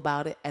spoke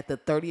about it at the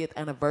 30th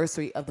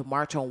anniversary of the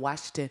March on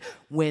Washington,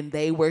 when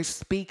they were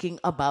speaking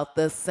about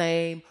the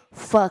same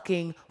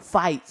fucking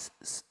fights.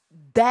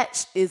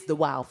 That is the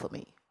wow for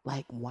me.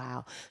 Like,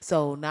 wow.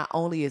 So not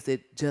only is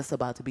it just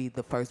about to be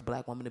the first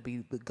black woman to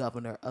be the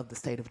governor of the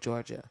state of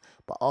Georgia,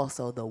 but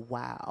also the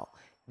wow,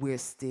 we're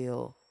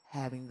still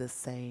having the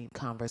same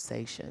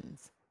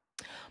conversations.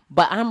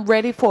 But I'm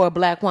ready for a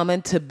black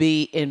woman to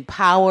be in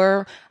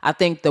power. I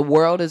think the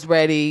world is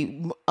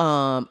ready.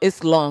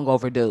 It's long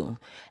overdue.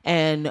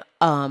 And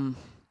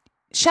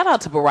shout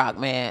out to Barack,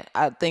 man.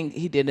 I think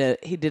he did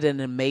an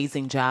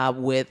amazing job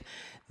with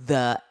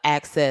the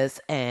access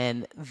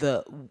and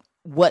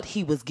what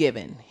he was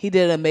given. He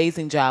did an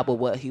amazing job with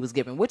what he was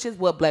given, which is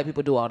what black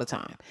people do all the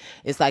time.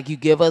 It's like, you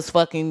give us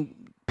fucking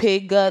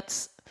pig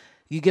guts,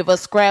 you give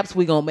us scraps,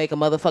 we gonna make a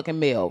motherfucking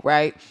meal,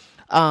 right?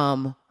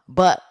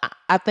 But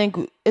I think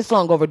it's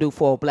long overdue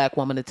for a black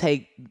woman to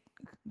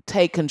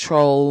take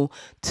control,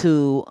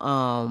 to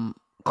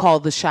call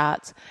the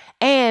shots,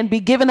 and be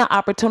given the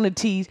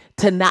opportunity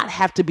to not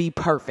have to be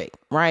perfect,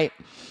 right?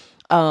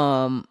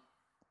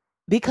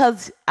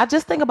 Because I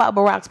just think about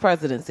Barack's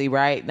presidency,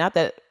 right? Not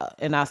that,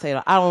 and I say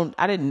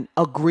I didn't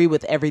agree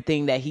with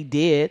everything that he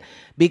did,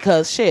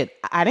 because shit,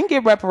 I didn't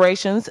get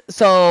reparations,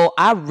 so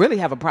I really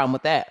have a problem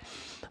with that.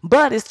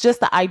 But it's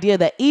just the idea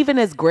that even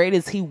as great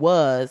as he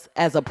was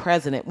as a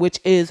president, which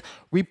is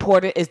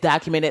reported, is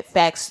documented,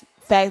 facts,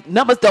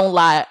 numbers don't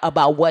lie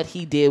about what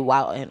he did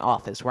while in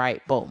office,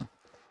 right? Boom.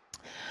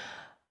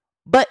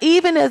 But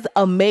even as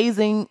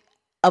amazing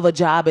of a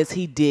job as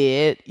he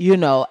did,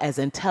 as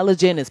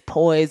intelligent, as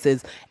poised,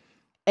 as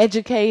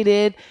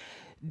educated,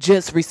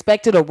 just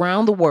respected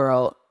around the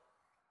world,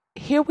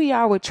 here we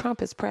are with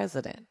Trump as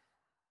president.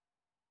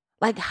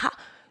 Like, how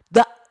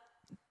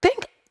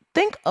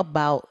think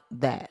about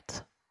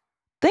that.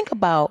 Think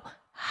about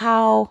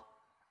how,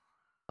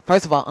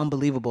 first of all,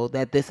 unbelievable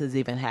that this is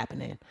even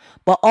happening,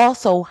 but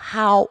also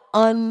how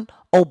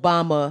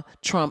un-Obama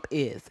Trump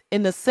is,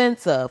 in the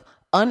sense of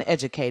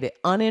uneducated,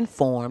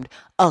 uninformed,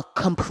 a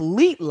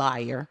complete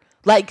liar,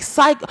 like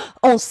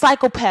on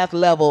psychopath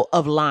level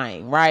of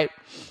lying, right?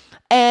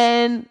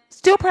 And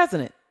still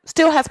president,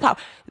 still has power.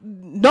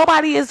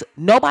 Nobody has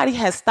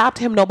stopped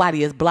him.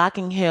 Nobody is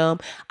blocking him.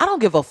 I don't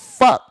give a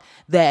fuck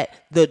that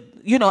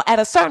at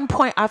a certain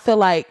point, I feel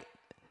like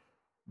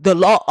the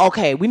law,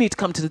 okay, we need to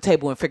come to the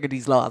table and figure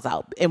these laws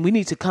out. And we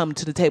need to come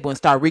to the table and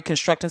start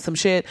reconstructing some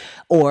shit,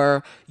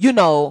 or,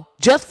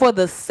 just for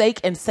the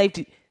sake and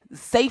safety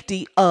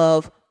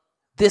of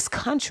this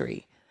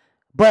country.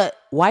 But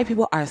white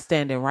people are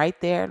standing right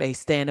there. They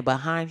standing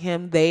behind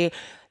him. The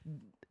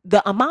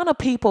amount of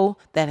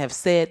people that have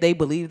said they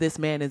believe this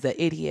man is an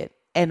idiot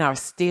and are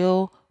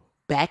still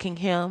backing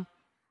him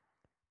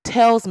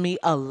tells me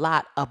a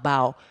lot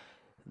about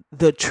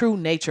the true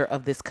nature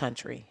of this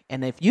country.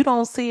 And if you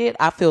don't see it,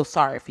 I feel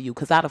sorry for you,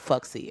 because I the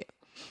fuck see it.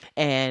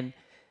 And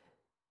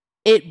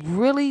it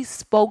really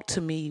spoke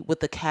to me with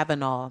the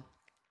Kavanaugh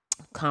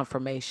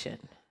confirmation,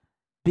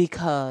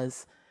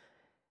 because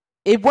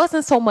it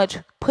wasn't so much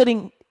him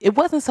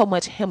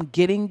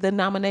getting the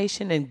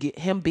nomination and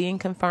him being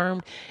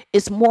confirmed.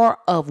 It's more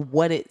of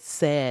what it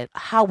said,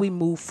 how we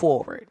move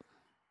forward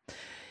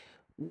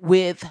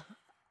with,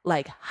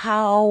 like,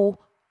 how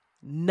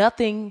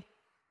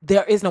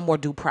there is no more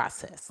due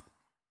process.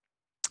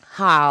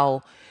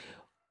 How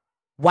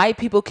white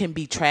people can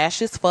be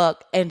trash as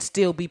fuck and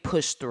still be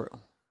pushed through,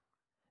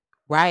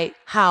 right?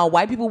 How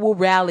white people will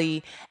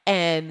rally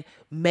and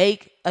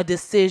make a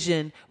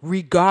decision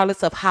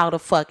regardless of how the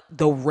fuck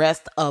the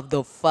rest of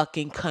the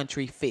fucking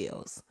country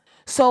feels.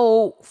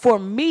 So for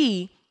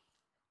me,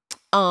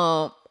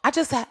 I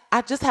just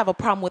have a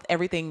problem with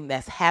everything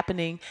that's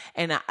happening,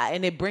 and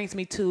it brings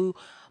me to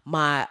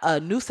my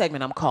new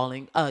segment I'm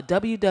calling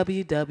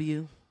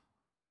WWW.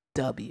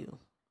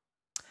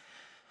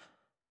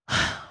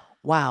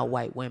 Wow,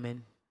 white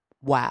women.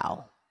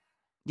 Wow.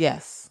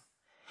 Yes.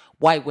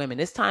 White women.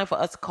 It's time for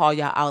us to call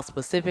y'all out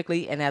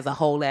specifically and as a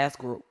whole ass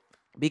group,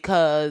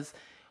 because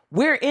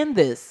we're in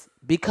this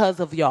because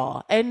of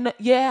y'all. And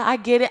yeah, I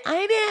get it.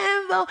 I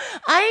didn't vote.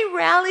 I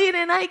rallied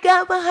and I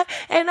got behind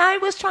and I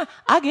was trying.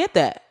 I get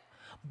that.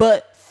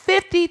 But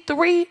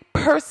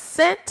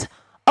 53%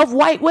 of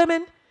white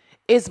women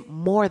is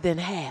more than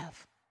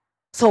half.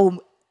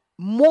 So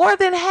more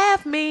than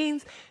half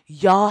means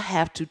y'all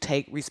have to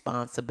take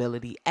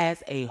responsibility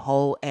as a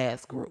whole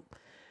ass group.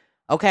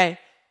 Okay?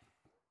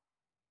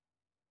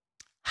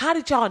 How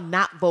did y'all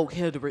not vote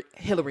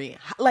Hillary?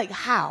 Like,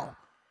 how?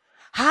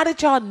 How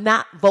did y'all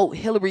not vote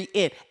Hillary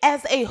in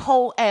as a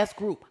whole ass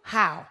group?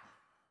 How?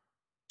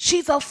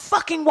 She's a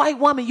fucking white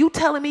woman. You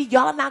telling me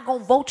y'all not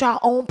gonna vote y'all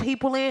own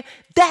people in?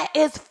 That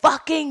is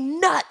fucking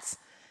nuts.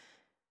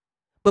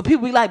 But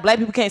people be like, black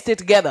people can't sit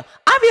together.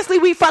 Obviously,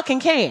 we fucking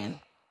can.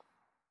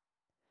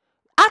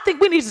 I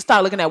think we need to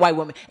start looking at white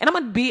women. And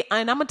I'm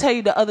gonna tell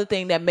you the other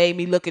thing that made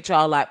me look at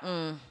y'all like,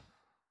 And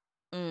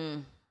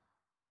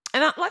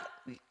I like,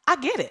 I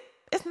get it.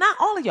 It's not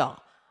all of y'all.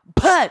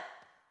 But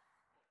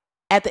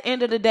at the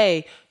end of the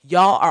day,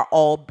 y'all are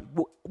all,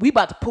 we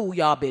about to pull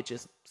y'all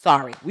bitches.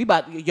 Sorry.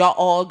 Y'all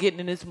all getting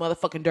in this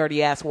motherfucking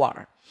dirty ass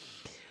water.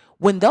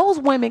 When those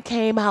women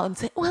came out and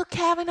said, well,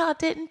 Kavanaugh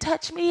didn't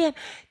touch me, and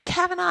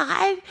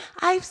Kavanaugh,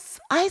 I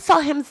saw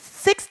him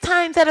 6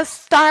 times at a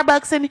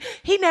Starbucks and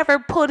he never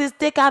put his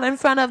dick out in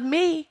front of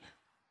me.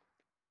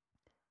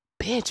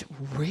 Bitch,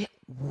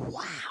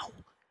 wow.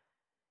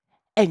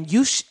 And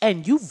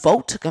you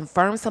vote to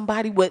confirm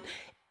somebody with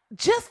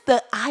just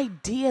the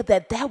idea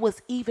that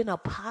was even a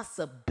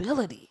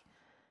possibility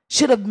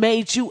should have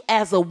made you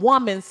as a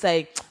woman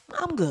say,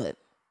 I'm good.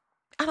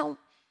 I don't.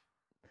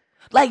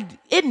 Like,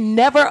 it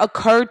never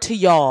occurred to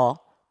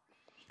y'all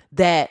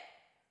that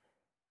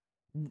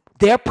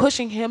they're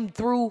pushing him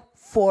through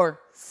for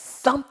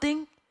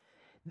something.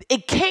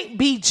 It can't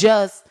be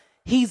just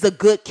he's a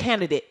good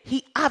candidate.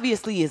 He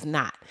obviously is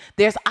not.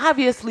 There's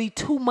obviously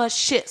too much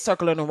shit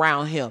circling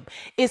around him.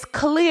 It's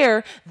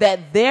clear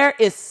that there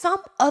is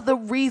some other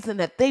reason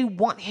that they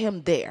want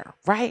him there,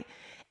 right?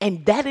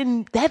 And that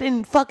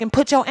didn't fucking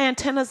put your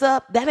antennas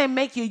up. That didn't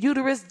make your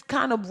uterus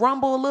kind of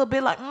rumble a little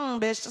bit like,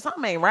 bitch,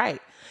 something ain't right.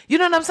 You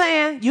know what I'm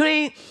saying?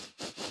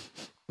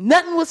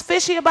 Nothing was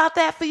fishy about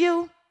that for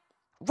you,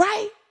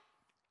 right?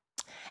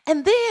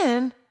 And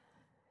then,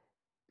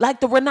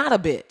 like the Renata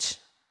bitch,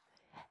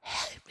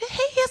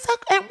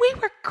 and we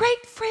were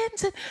great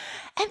friends,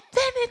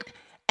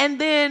 and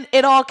then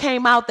it all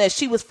came out that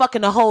she was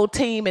fucking the whole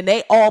team, and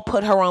they all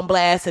put her on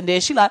blast, and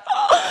then she like,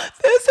 oh,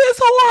 this is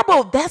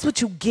horrible. That's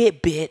what you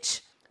get,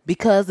 bitch.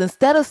 Because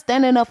instead of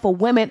standing up for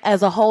women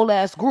as a whole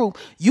ass group,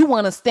 you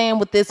want to stand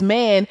with this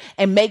man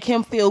and make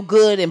him feel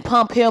good and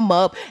pump him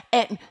up.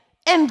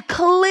 And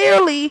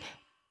clearly,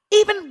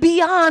 even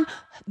beyond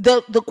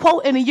the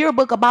quote in the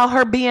yearbook about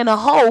her being a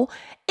hoe,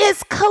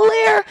 it's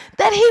clear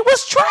that he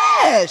was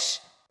trash.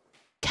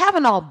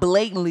 Kavanaugh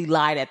blatantly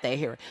lied at that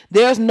hearing.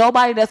 There's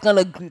nobody that's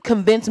going to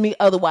convince me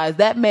otherwise.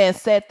 That man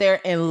sat there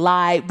and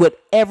lied with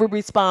every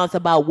response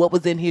about what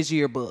was in his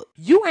yearbook.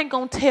 You ain't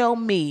going to tell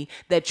me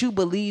that you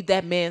believe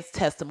that man's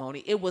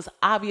testimony. It was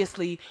obvious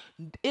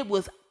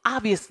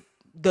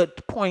the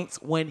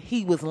points when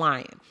he was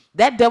lying.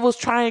 That devil's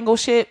triangle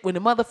shit, when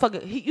the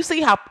motherfucker, you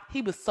see how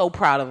he was so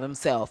proud of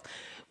himself.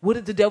 What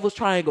is the devil's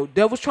triangle?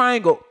 Devil's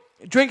triangle,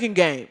 drinking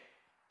game.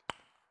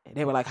 And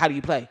they were like, how do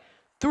you play?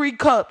 3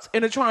 cups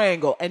in a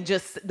triangle, and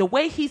just the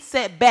way he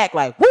sat back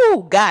like,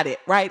 woo, got it,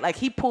 right? Like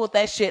he pulled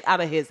that shit out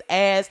of his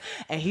ass,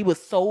 and he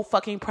was so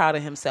fucking proud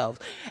of himself.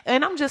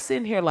 And I'm just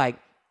sitting here like,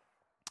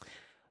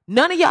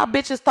 none of y'all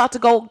bitches thought to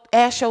go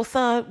ask your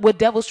son what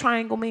devil's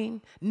triangle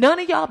mean. None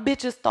of y'all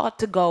bitches thought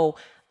to go,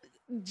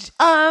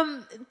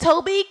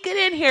 Toby, get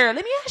in here.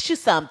 Let me ask you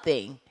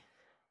something.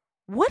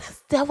 What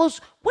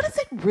does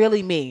it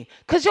really mean?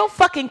 Because your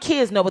fucking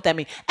kids know what that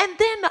means. And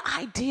then the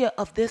idea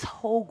of this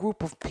whole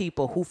group of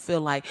people who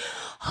feel like,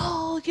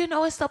 oh,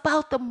 it's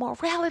about the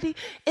morality.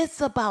 It's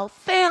about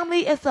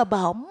family. It's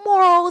about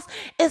morals.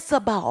 It's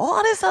about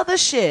all this other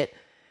shit.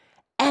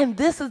 And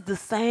this is the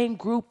same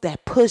group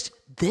that pushed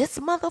this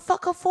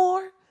motherfucker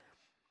for.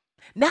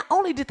 Not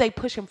only did they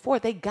push him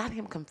forward, they got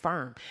him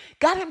confirmed.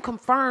 Got him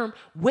confirmed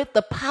with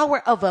the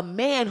power of a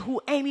man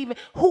who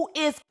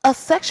is a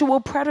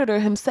sexual predator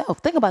himself.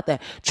 Think about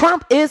that.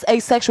 Trump is a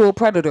sexual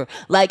predator.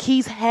 Like,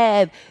 he's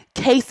had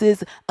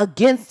cases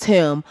against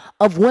him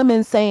of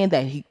women saying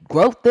that he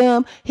groped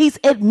them. He's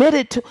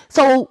admitted to.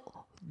 So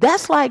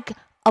that's like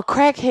a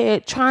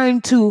crackhead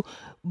trying to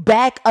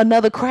back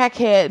another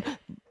crackhead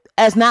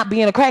as not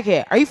being a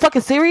crackhead. Are you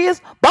fucking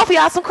serious? Both of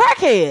y'all some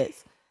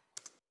crackheads.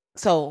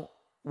 So,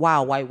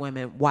 wow, white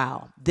women,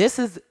 wow. This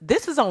is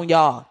on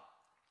y'all.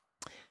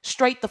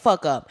 Straight the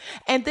fuck up.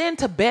 And then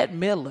to Bette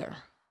Midler,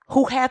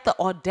 who had the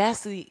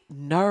audacity,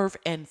 nerve,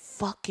 and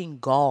fucking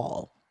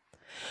gall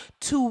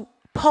to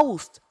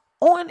post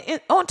on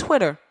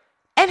Twitter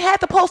and had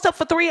to post up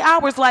for 3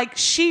 hours like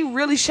she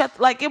really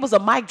like it was a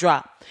mic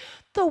drop.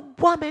 The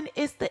woman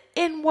is the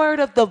N-word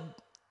of the...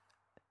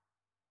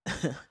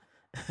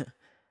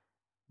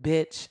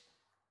 Bitch.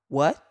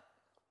 What?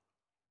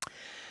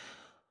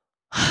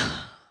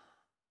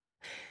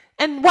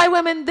 And white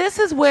women, this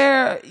is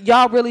where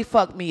y'all really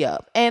fucked me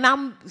up. And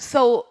I'm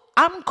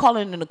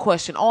calling into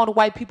question all the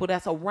white people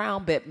that's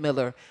around Bette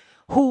Midler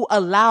who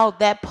allowed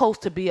that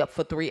post to be up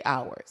for 3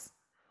 hours.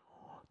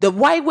 The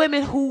white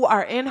women who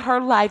are in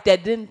her life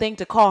that didn't think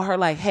to call her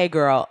like, hey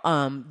girl,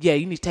 yeah,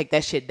 you need to take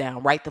that shit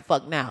down right the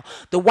fuck now.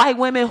 The white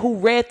women who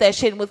read that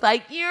shit and was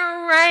like, you're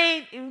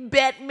right,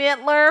 Bette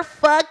Midler,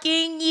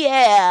 fucking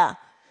yeah.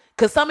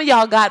 Because some of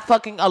y'all got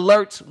fucking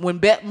alerts when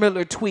Bette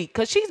Midler tweet.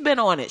 Because she's been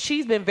on it.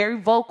 She's been very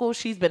vocal.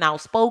 She's been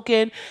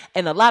outspoken.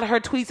 And a lot of her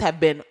tweets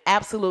have been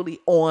absolutely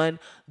on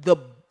the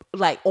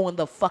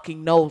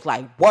fucking nose,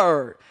 like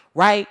word,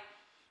 right?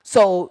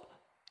 So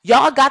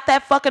y'all got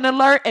that fucking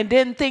alert and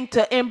didn't think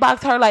to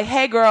inbox her like,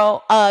 hey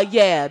girl,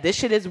 yeah, this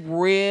shit is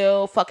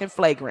real fucking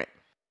flagrant.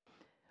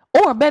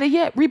 Or better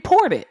yet,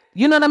 report it.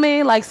 You know what I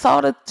mean? Like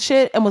saw the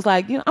shit and was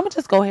like, I'm gonna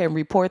just go ahead and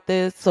report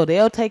this so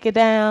they'll take it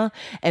down.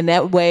 And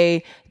that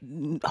way,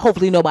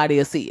 hopefully nobody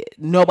will see it.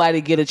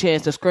 Nobody get a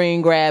chance to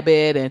screen grab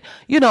it. And,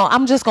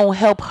 I'm just gonna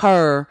help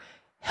her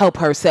help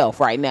herself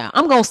right now.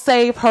 I'm gonna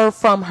save her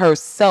from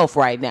herself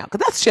right now. Cause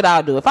that's shit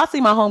I'll do. If I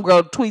see my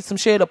homegirl tweet some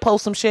shit or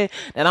post some shit,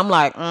 then I'm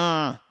like,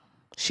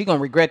 she gonna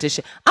regret this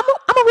shit. I'm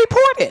gonna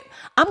report it.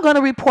 I'm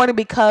gonna report it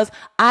because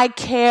I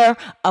care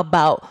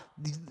about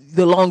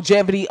the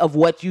longevity of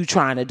what you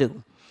trying to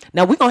do.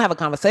 Now we're gonna have a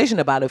conversation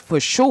about it for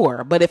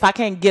sure. But if I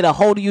can't get a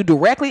hold of you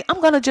directly, I'm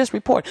gonna just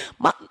report.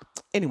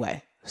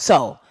 Anyway,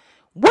 so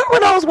where were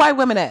those white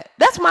women at?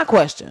 That's my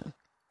question.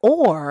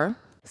 Or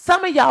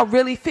some of y'all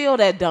really feel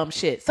that dumb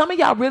shit. Some of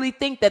y'all really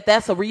think that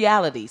that's a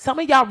reality. Some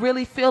of y'all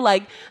really feel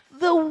like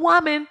the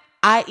woman,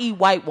 i.e.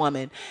 white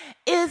woman,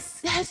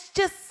 has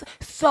just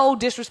so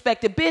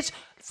disrespected. Bitch,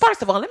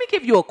 first of all, let me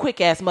give you a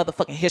quick ass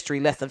motherfucking history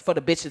lesson for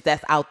the bitches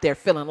that's out there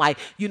feeling like,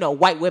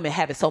 white women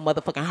have it so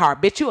motherfucking hard.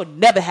 Bitch, you'll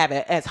never have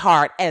it as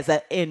hard as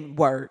an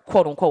N-word,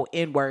 quote unquote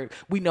N-word.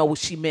 We know what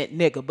she meant,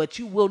 nigga, but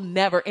you will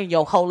never in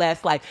your whole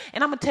ass life.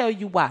 And I'm gonna tell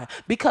you why.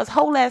 Because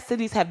whole ass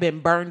cities have been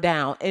burned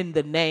down in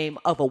the name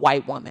of a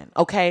white woman,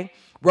 okay?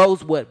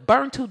 Rosewood,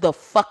 burned to the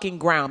fucking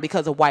ground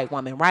because of white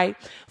woman, right?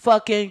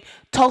 Fucking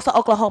Tulsa,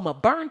 Oklahoma,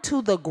 burned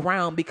to the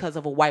ground because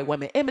of a white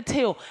woman. Emmett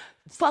Till,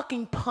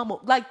 fucking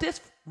pummeled. Like this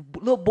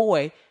little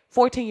boy,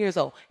 14 years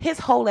old, his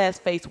whole ass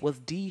face was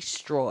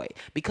destroyed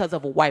because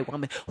of a white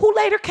woman who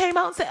later came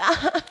out and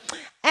said,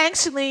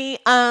 actually,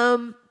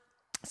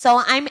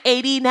 so I'm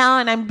 80 now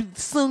and I'm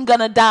soon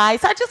gonna die.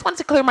 So I just wanted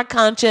to clear my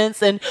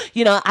conscience. And,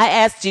 I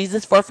asked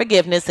Jesus for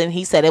forgiveness and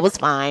he said it was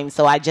fine.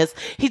 So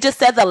he just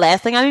said the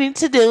last thing I needed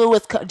to do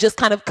was just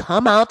kind of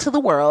come out to the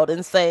world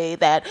and say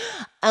that,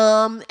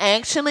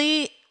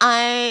 actually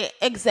I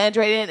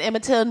exaggerated and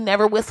Emmett Till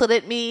never whistled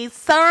at me.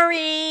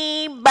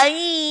 Sorry.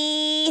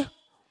 Bye.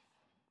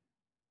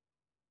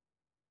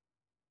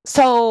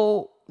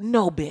 So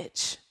no,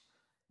 bitch.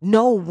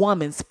 No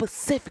woman,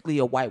 specifically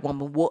a white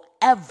woman, will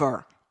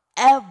ever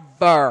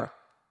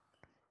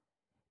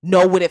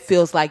know what it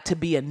feels like to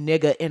be a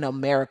nigga in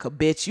America,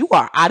 bitch. You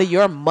are out of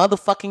your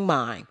motherfucking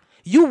mind.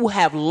 You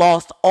have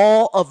lost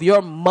all of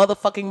your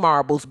motherfucking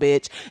marbles,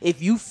 bitch.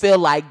 If you feel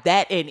like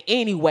that in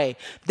any way,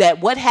 that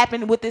what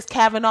happened with this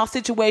Kavanaugh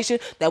situation,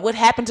 that what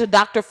happened to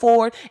Dr.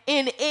 Ford, do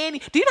you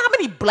know how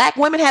many black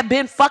women have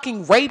been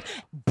fucking raped,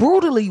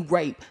 brutally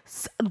raped,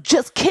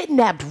 just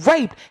kidnapped,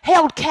 raped,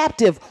 held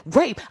captive,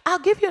 raped? I'll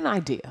give you an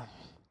idea.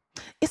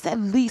 It's at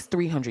least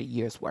 300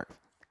 years worth.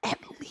 At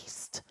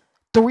least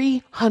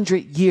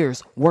 300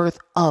 years worth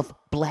of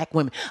black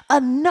women.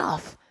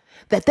 Enough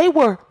that they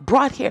were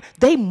brought here.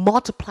 They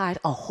multiplied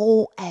a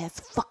whole ass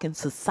fucking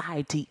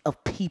society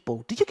of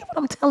people. Do you get what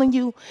I'm telling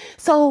you?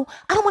 So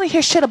I don't want to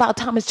hear shit about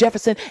Thomas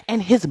Jefferson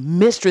and his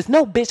mistress.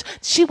 No, bitch,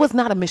 she was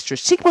not a mistress.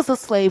 She was a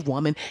slave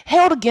woman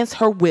held against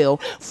her will,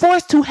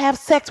 forced to have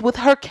sex with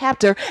her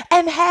captor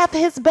and have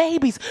his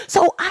babies.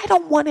 So I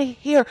don't want to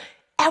hear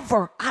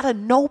ever out of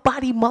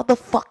nobody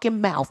motherfucking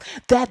mouth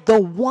that the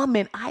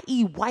woman,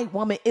 i.e. white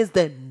woman, is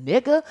the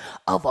nigga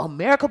of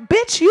America.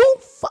 Bitch, you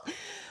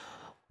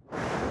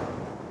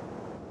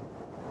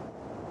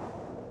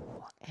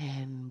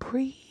and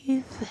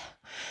breathe.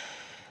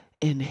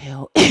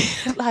 Inhale.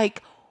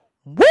 Like,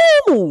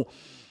 woo!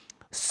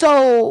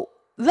 So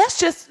let's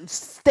just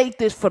state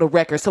this for the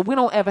record so we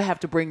don't ever have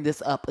to bring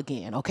this up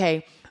again,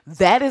 okay?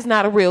 That is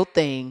not a real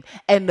thing.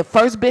 And the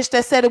first bitch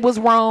that said it was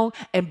wrong,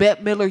 and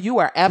Bette Midler, you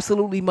are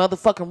absolutely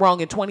motherfucking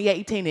wrong in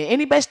 2018. And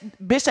any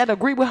bitch that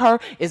agree with her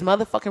is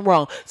motherfucking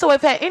wrong. So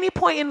if at any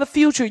point in the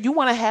future you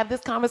want to have this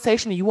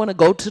conversation and you want to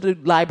go to the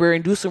library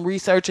and do some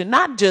research, and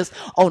not just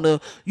on the,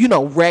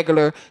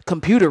 regular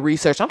computer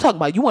research. I'm talking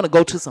about you want to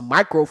go to some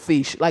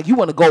microfiche. Like you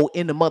want to go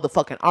in the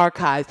motherfucking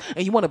archives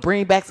and you want to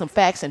bring back some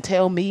facts and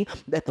tell me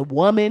that the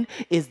woman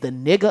is the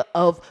nigga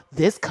of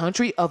this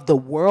country, of the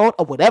world,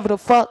 or whatever the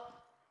fuck.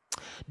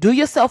 Do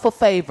yourself a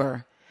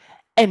favor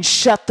and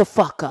shut the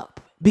fuck up,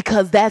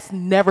 because that's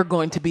never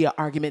going to be an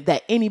argument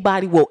that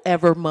anybody will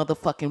ever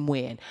motherfucking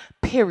win.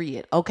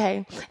 Period.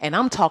 Okay? And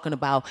I'm talking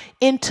about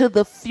into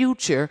the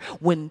future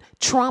when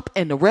Trump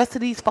and the rest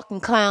of these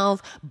fucking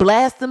clowns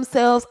blast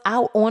themselves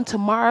out onto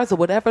Mars or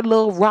whatever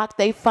little rock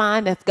they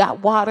find that's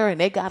got water,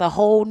 and they got a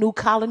whole new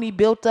colony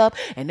built up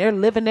and they're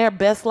living their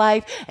best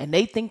life and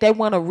they think they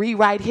want to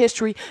rewrite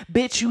history.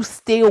 Bitch, you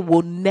still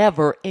will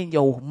never in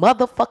your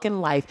motherfucking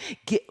life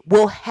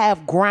will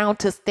have ground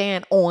to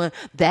stand on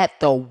that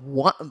the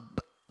one.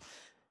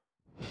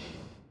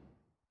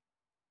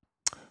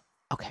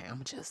 Okay,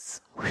 I'm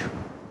just. Whew.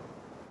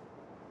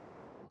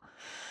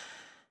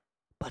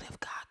 But if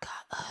God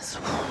got us.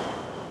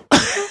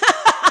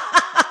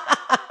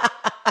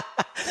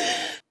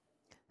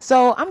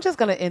 So I'm just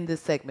going to end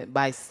this segment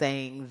by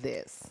saying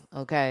this,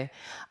 okay?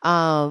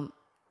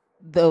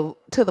 the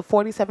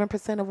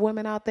 47% of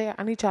women out there,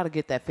 I need y'all to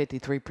get that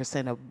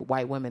 53% of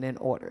white women in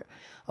order.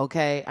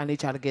 Okay, I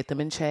need y'all to get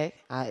them in check.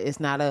 It's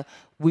not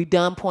we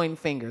done pointing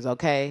fingers.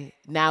 Okay,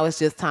 now it's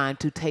just time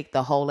to take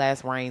the whole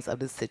ass reins of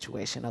this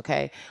situation.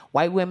 Okay,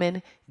 white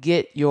women,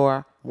 get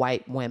your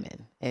white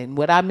women. And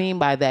what I mean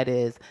by that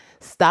is,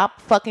 stop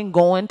fucking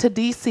going to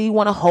DC,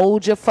 want to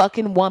hold your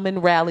fucking woman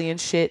rally and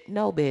shit.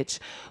 No, bitch.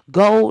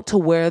 Go to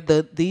where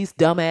these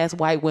dumbass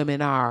white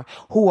women are,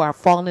 who are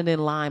falling in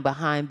line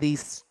behind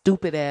these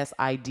stupid ass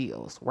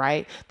ideals,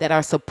 right? That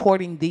are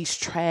supporting these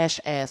trash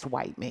ass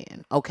white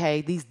men,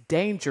 okay? These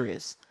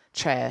dangerous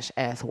trash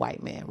ass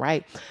white men,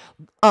 right?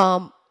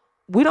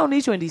 We don't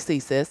need you in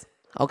DC, sis,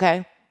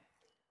 okay?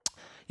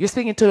 You're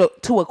speaking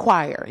to a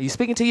choir. You're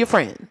speaking to your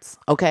friends,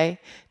 okay?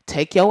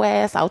 Take your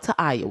ass out to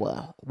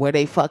Iowa, where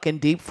they fucking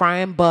deep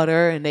frying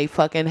butter and they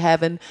fucking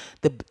having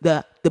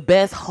the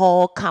best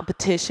hall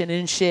competition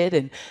and shit,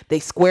 and they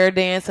square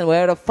dancing,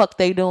 whatever the fuck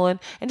they doing,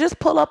 and just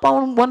pull up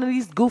on one of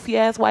these goofy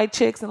ass white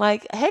chicks and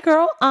like, hey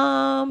girl,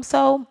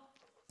 so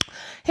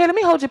here, let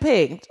me hold your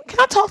pig. Can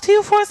I talk to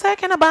you for a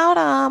second about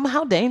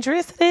how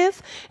dangerous it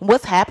is, and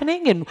what's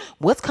happening and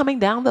what's coming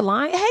down the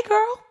line? Hey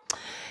girl.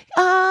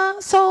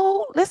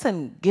 So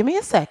listen, give me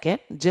a second.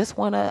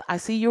 I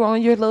see you're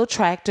on your little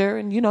tractor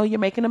and you're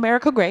making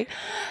America great.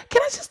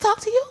 Can I just talk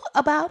to you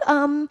about,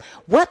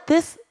 what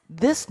this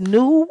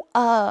new,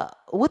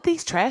 what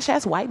these trash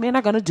ass white men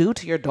are going to do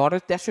to your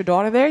daughter? That's your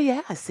daughter there?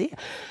 Yeah, I see.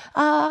 Can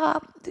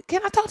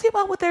I talk to you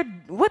about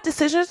what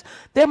decisions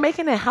they're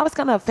making and how it's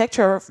going to affect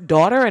your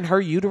daughter and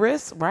her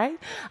uterus? Right?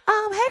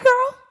 Hey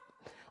girl.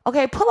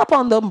 Okay, pull up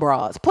on them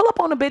bras. Pull up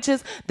on the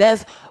bitches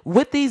that's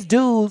with these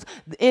dudes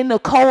in the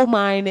coal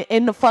mine,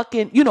 in the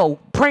fucking,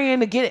 praying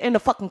to get in the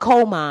fucking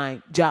coal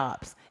mine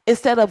jobs,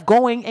 instead of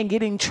going and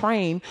getting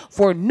trained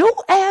for new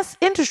ass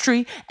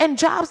industry and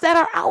jobs that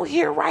are out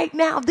here right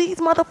now. These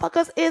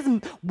motherfuckers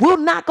will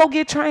not go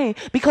get trained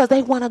because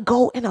they want to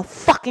go in a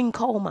fucking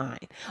coal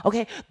mine.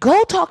 Okay,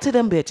 go talk to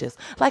them bitches.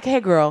 Like, hey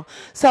girl,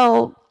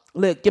 so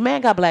look, your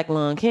man got black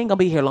lung. He ain't gonna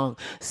be here long.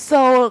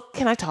 So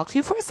can I talk to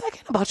you for a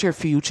second about your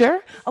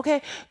future?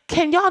 Okay.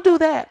 Can y'all do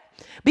that?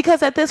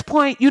 Because at this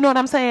point, you know what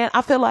I'm saying?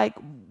 I feel like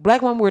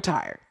black women, we're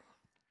tired.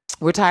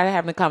 We're tired of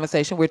having a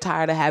conversation. We're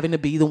tired of having to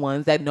be the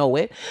ones that know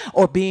it,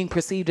 or being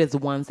perceived as the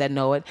ones that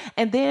know it,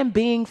 and then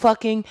being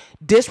fucking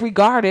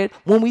disregarded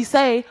when we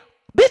say,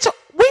 bitch,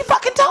 we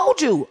fucking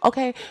told you.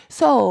 Okay.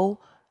 So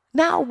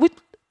now we're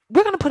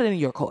going to put it in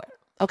your court.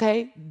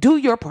 Okay. Do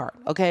your part.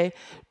 Okay.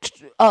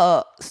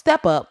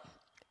 Step up.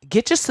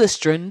 Get your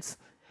sistrins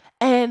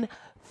and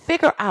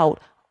figure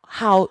out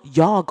how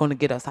y'all gonna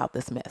get us out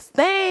this mess.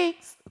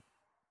 Thanks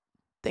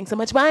so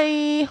much.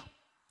 Bye.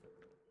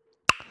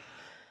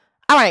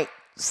 All right,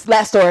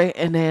 last story,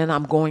 and then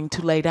I'm going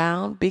to lay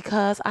down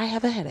because I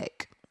have a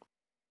headache.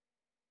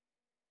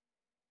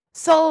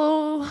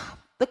 So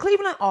the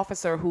Cleveland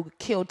officer who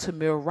killed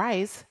Tamir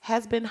Rice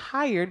has been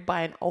hired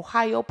by an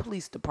Ohio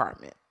police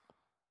department.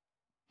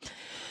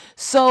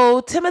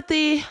 So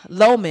Timothy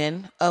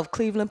Loehmann of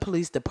Cleveland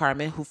Police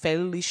Department, who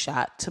fatally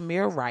shot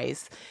Tamir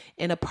Rice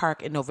in a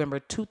park in November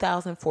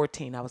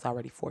 2014, that was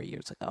already 4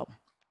 years ago.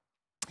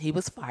 He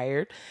was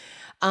fired,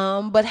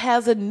 but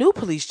has a new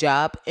police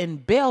job in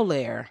Bel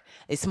Air,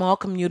 a small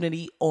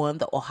community on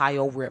the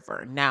Ohio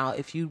River. Now,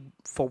 if you,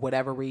 for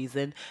whatever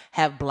reason,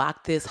 have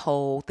blocked this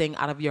whole thing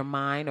out of your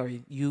mind, or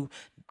you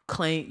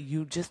claim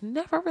you just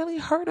never really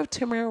heard of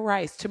Tamir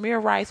Rice.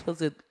 Tamir Rice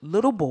was a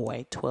little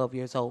boy, 12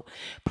 years old,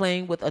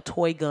 playing with a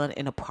toy gun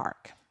in a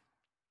park.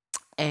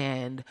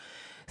 And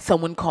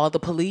someone called the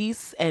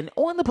police, and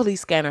on the police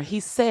scanner, he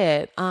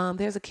said,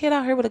 there's a kid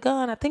out here with a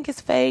gun. I think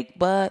it's fake,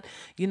 but,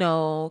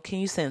 can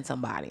you send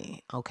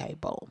somebody? Okay,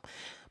 boom.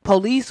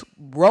 Police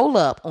roll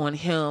up on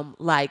him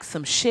like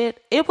some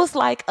shit. It was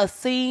like a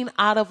scene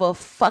out of a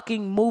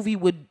fucking movie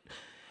with...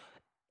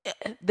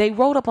 They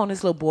rolled up on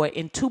this little boy.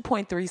 In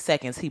 2.3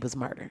 seconds, he was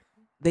murdered.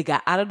 They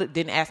got out of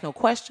didn't ask no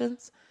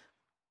questions,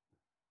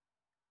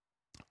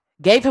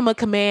 gave him a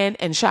command,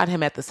 and shot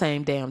him at the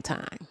same damn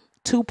time.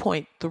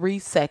 2.3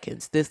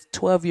 seconds, this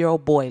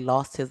 12-year-old boy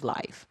lost his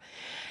life.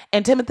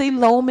 And Timothy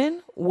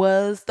Loehmann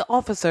was the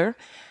officer,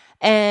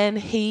 and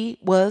he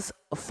was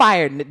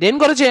fired. Didn't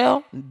go to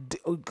jail.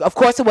 Of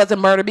course, it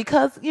wasn't murder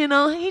because,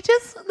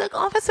 the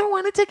officer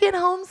wanted to get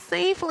home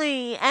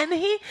safely. And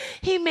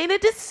he made a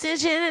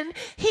decision, and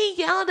he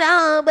yelled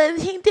out, but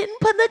he didn't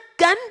put the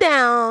gun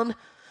down.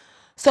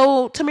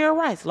 So Tamir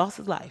Rice lost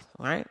his life,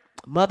 right?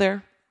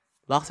 Mother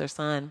lost her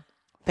son.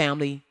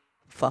 Family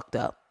fucked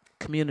up.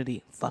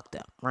 Community fucked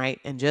up, right?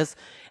 And just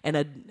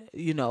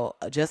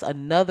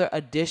another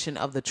addition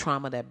of the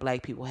trauma that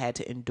black people had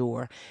to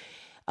endure,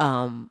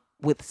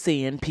 with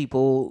seeing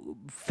people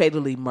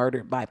fatally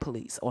murdered by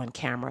police on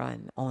camera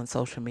and on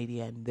social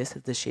media. And this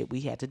is the shit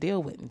we had to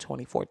deal with in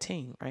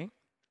 2014, right?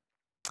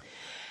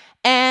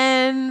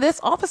 And this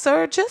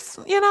officer just,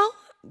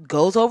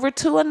 goes over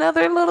to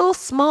another little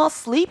small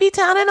sleepy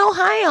town in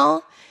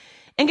Ohio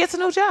and gets a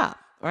new job,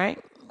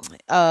 right?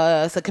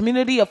 It's a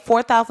community of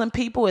 4,000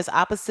 people. It's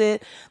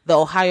opposite the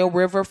Ohio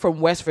River from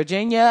West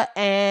Virginia.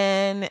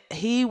 And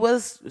he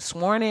was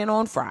sworn in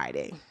on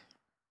Friday.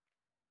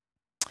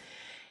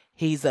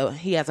 He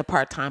has a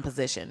part-time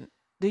position.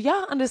 Do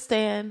y'all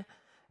understand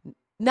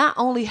not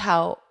only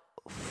how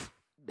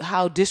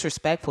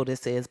disrespectful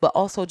this is, but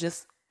also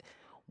just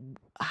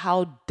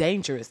how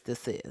dangerous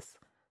this is?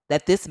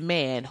 That this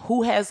man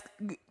who has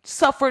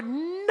suffered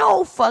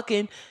no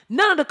consequences,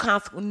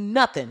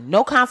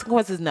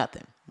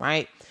 nothing,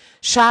 right?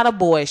 Shot a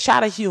boy,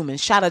 shot a human,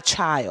 shot a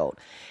child,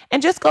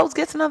 and just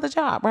gets another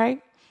job,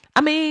 right?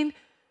 I mean,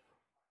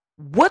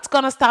 what's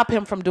going to stop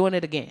him from doing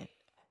it again?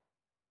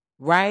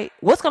 Right?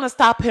 What's going to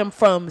stop him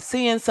from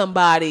seeing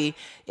somebody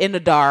in the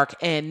dark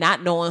and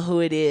not knowing who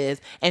it is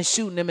and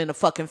shooting them in the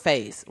fucking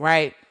face,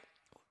 right?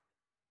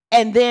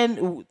 And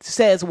then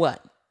says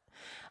what?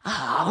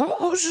 I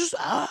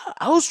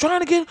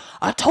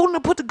told him to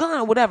put the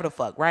gun, whatever the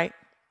fuck, right?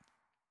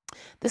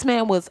 This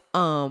man was,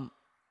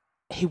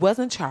 he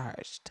wasn't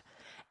charged,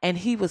 and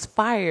he was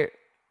fired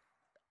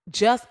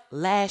just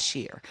last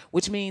year,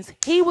 which means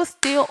he was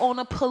still on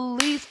a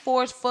police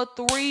force for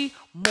 3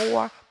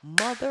 more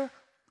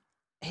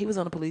he was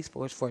on the police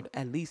force for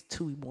at least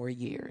 2 more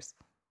years.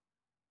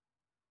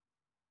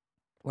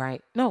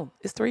 Right? No,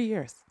 it's 3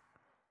 years.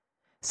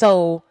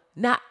 So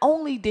not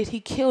only did he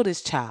kill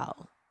this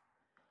child,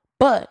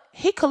 but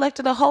he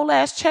collected a whole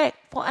ass check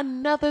for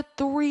another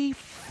 3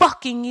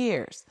 fucking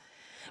years,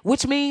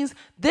 which means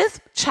this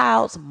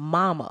child's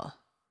mama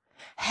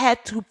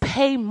had to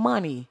pay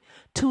money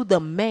to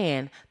the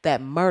man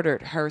that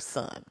murdered her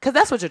son. Because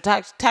that's what your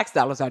tax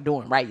dollars are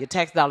doing, right? Your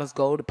tax dollars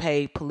go to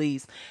pay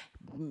police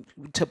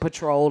to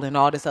patrol and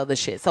all this other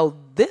shit. So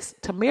this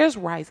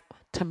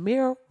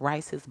Tamir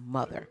Rice's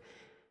mother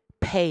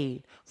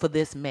paid for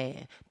this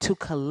man to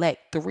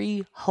collect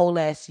 3 whole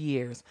ass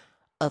years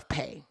of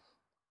pay.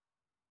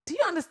 Do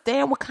you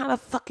understand what kind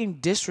of fucking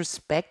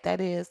disrespect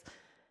that is?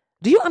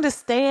 Do you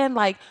understand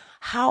like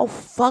how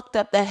fucked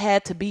up that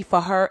had to be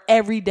for her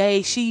every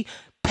day? She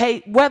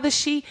paid, whether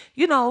she,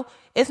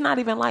 it's not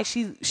even like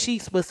she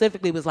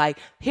specifically was like,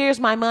 here's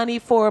my money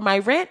for my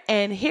rent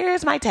and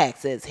here's my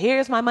taxes.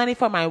 Here's my money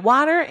for my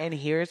water and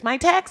here's my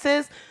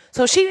taxes.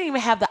 So she didn't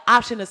even have the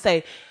option to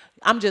say,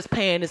 I'm just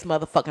paying this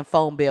motherfucking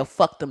phone bill.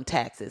 Fuck them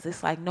taxes.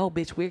 It's like, no,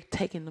 bitch, we're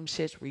taking them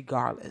shits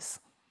regardless.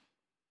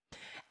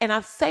 And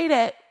I say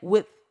that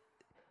with,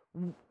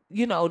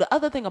 the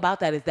other thing about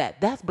that is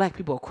that's black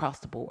people across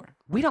the board.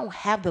 We don't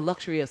have the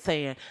luxury of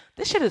saying,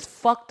 this shit is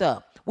fucked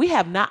up.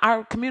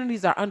 Our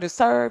communities are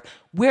underserved.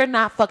 We're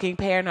not fucking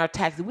paying our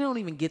taxes. We don't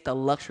even get the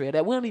luxury of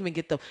that. We don't even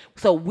get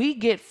so we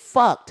get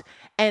fucked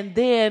and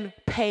then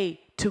pay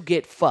to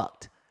get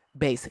fucked,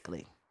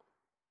 basically.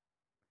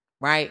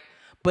 Right?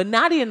 But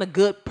not in a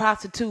good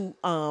prostitute,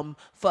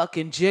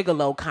 fucking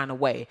gigolo kind of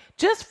way.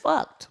 Just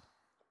fucked.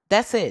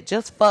 That's it.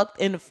 Just fucked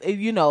in,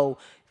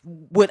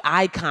 with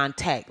eye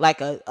contact, like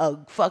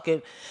a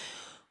fucking,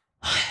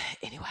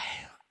 anyway.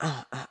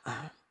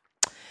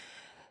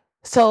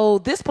 So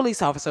this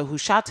police officer who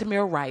shot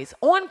Tamir Rice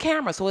on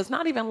camera, so it's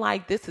not even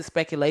like this is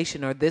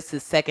speculation or this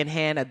is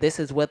secondhand or this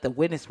is what the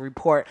witness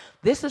report.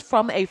 This is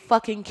from a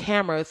fucking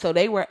camera, so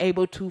they were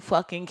able to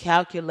fucking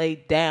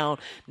calculate down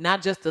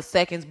not just the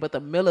seconds but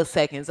the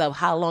milliseconds of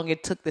how long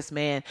it took this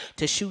man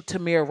to shoot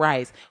Tamir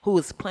Rice, who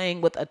was playing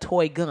with a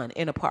toy gun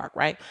in a park,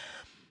 right?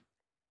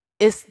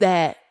 It's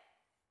that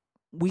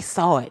we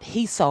saw it.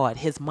 He saw it.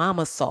 His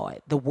mama saw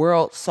it. The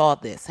world saw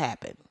this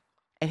happen.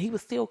 And he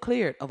was still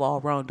cleared of all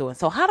wrongdoing.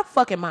 So how the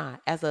fuck am I,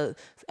 as a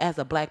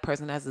black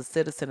person, as a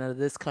citizen of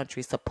this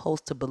country,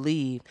 supposed to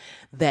believe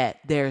that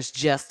there's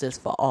justice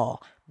for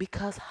all?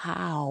 Because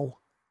how?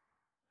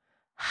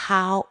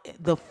 How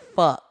the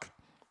fuck?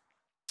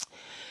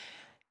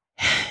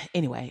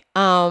 Anyway,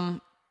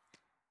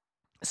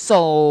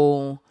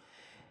 so,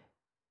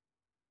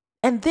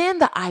 and then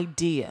the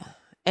idea,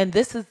 and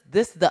this is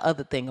the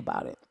other thing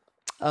about it,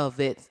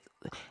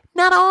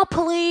 not all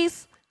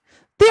police,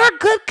 there are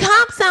good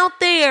cops out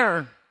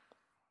there.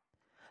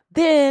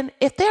 Then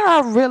if there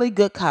are really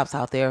good cops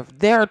out there, if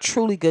there are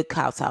truly good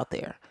cops out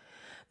there,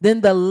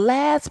 then the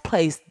last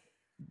place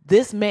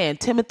this man,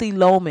 Timothy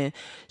Loehmann,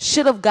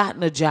 should have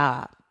gotten a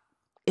job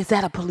is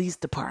at a police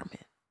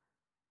department.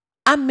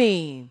 I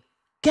mean,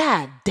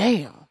 god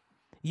damn.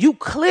 You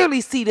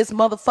clearly see this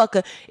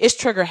motherfucker is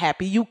trigger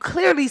happy. You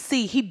clearly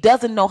see he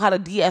doesn't know how to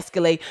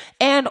de-escalate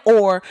and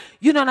or,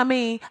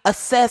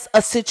 assess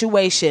a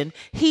situation.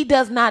 He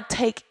does not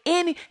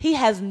he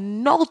has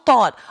no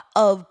thought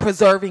of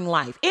preserving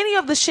life. Any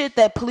of the shit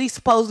that police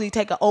supposedly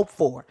take an oath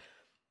for.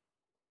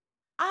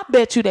 I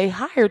bet you they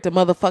hired the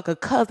motherfucker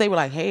because they were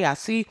like, hey, I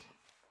see.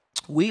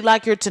 We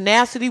like your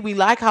tenacity. We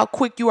like how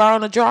quick you are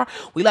on the jar.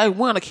 We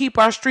want to keep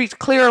our streets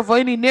clear of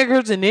any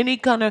niggers and any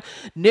kind of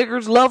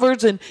niggers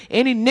lovers and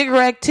any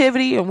nigger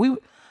activity. And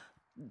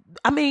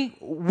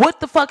what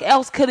the fuck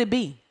else could it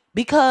be?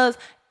 Because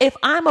if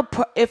I'm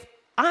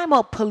I'm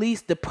a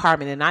police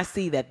department and I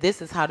see that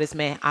this is how this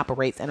man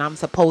operates, and I'm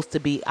supposed to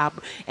be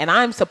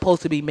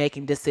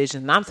making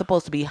decisions, and I'm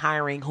supposed to be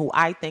hiring who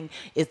I think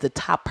is the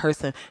top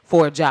person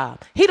for a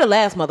job. He the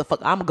last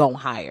motherfucker I'm gonna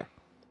hire.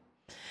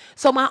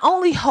 So my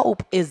only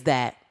hope is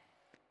that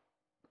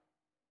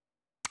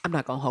I'm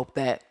not gonna hope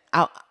that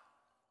I'm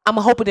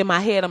gonna hope it in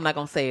my head. I'm not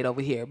gonna say it over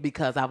here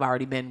because I've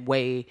already been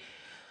way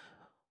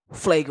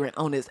flagrant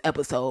on this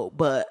episode.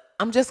 But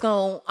I'm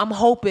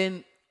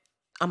hoping.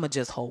 I'm gonna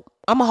just hope.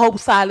 I'm gonna hope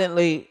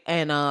silently,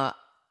 and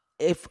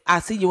if I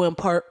see you in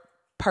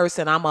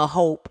person, I'm gonna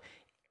hope,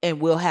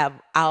 and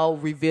I'll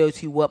reveal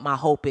to you what my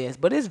hope is.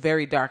 But it's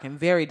very dark and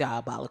very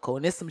diabolical,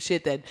 and it's some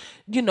shit that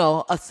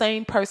a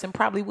sane person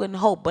probably wouldn't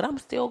hope. But I'm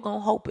still gonna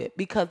hope it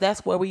because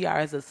that's where we are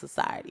as a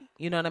society.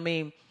 You know what I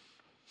mean?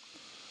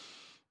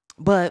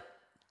 But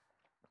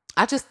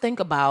I just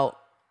think about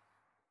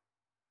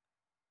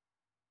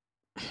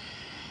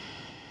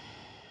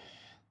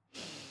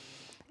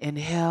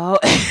inhale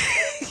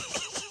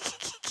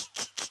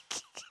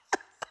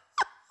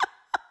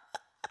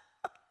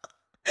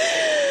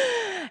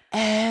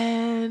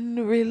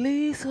and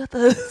release with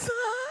a sigh.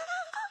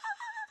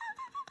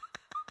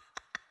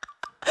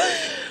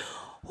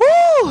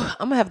 Woo!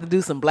 I'm gonna have to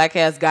do some black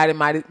ass guided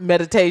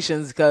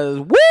meditations because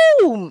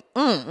woo!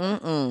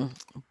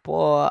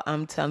 Boy,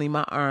 I'm telling you,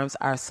 my arms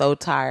are so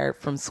tired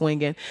from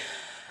swinging.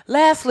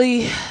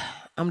 Lastly,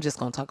 I'm just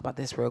gonna talk about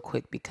this real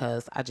quick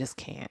because I just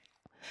can't.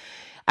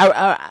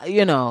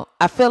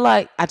 I feel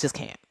like I just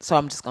can't. So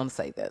I'm just gonna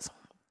say this.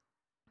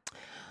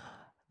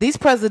 These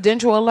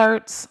presidential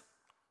alerts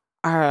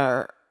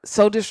are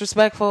so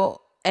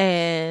disrespectful,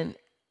 and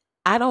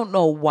I don't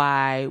know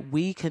why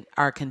we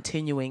are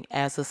continuing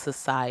as a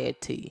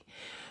society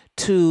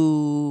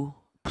to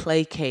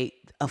placate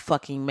a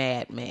fucking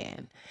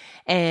madman.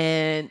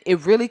 And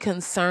it really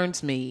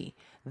concerns me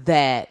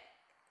that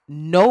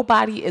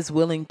nobody is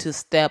willing to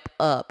step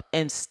up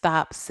and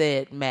stop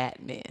said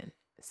madman,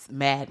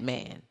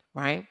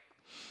 right?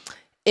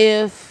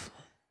 If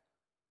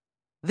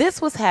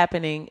this was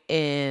happening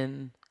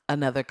in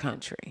another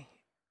country,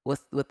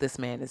 what this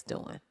man is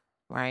doing,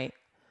 right?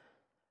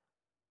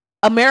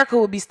 America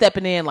would be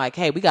stepping in like,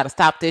 hey, we got to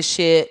stop this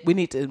shit. We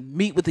need to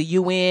meet with the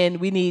UN.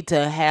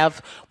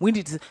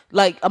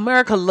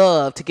 America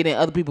loves to get in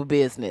other people's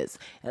business.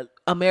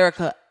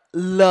 America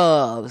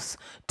loves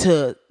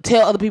to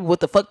tell other people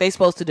what the fuck they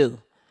supposed to do.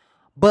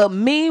 But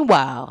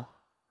meanwhile,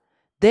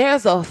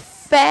 there's a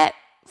fat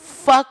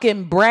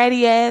fucking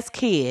bratty ass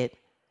kid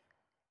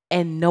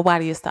and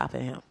nobody is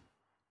stopping him.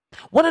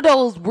 One of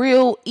those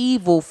real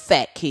evil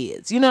fat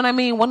kids. You know what I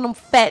mean? One of them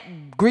fat,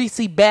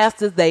 greasy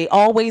bastards. They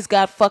always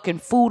got fucking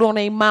food on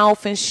their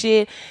mouth and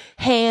shit.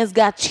 Hands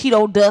got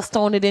Cheeto dust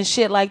on it and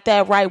shit like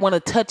that, right? Want to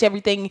touch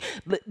everything.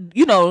 Type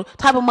of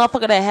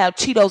motherfucker that have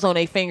Cheetos on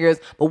their fingers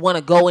but want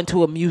to go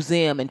into a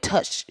museum and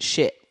touch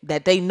shit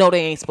that they know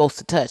they ain't supposed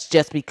to touch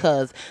just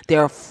because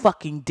they're a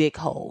fucking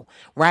dickhole,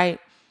 right?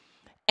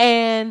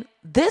 And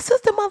this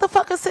is the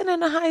motherfucker sitting in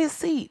the highest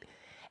seat.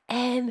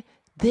 And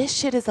this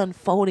shit is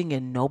unfolding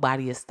and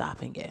nobody is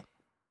stopping it.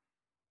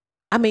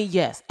 I mean,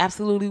 yes,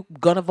 absolutely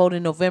gonna vote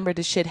in November.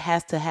 This shit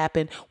has to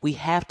happen. We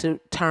have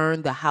to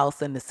turn the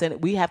House and the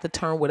Senate. We have to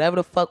turn whatever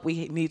the fuck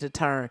we need to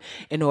turn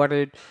in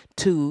order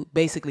to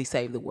basically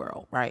save the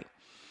world, right?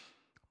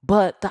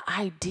 But the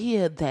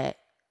idea that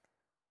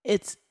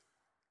it's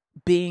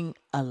being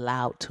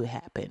allowed to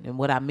happen, and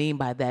what I mean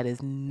by that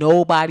is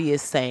nobody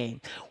is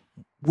saying,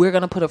 we're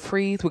gonna put a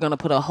freeze, we're gonna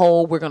put a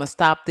hold, we're gonna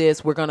stop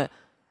this,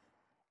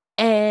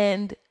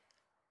 and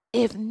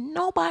if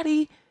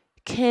nobody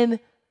can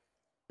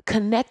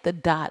connect the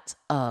dots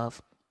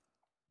of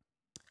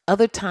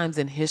other times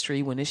in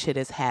history when this shit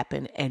has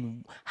happened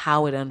and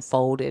how it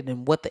unfolded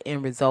and what the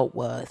end result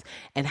was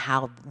and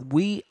how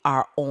we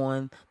are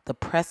on the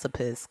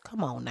precipice,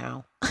 come on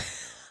now,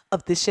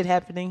 of this shit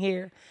happening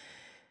here,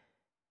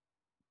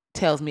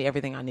 tells me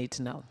everything I need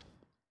to know.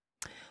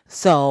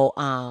 So,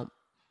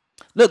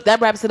 look, that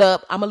wraps it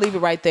up. I'm going to leave it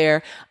right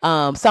there.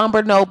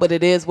 Somber note, but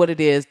it is what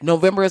it is.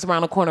 November is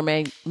around the corner,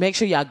 man. Make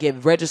sure y'all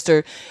get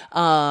registered.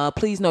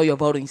 Please know your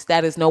voting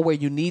status. Know where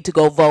you need to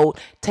go vote.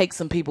 Take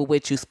some people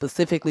with you.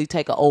 Specifically,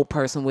 take an old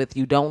person with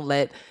you. Don't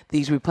let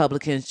these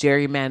Republicans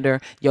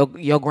gerrymander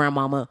your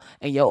grandmama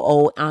and your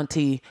old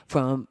auntie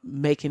from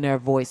making their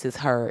voices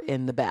heard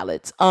in the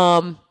ballots.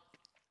 And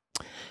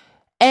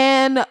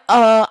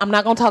I'm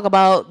not going to talk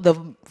about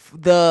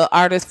the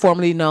artist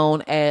formerly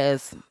known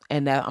as,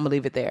 and I'm going to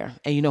leave it there.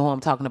 And you know who I'm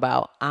talking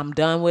about. I'm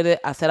done with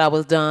it. I said I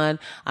was done.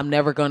 I'm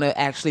never going to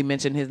actually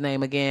mention his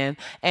name again.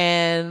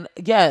 And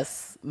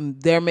yes,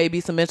 there may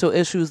be some mental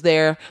issues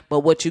there,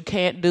 but what you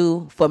can't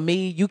do, for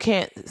me, you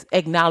can't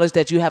acknowledge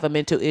that you have a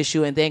mental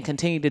issue and then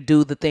continue to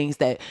do the things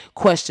that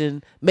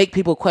make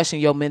people question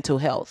your mental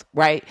health,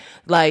 right?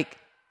 Like,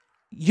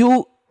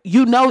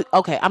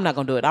 okay, I'm not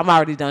going to do it. I'm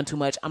already done too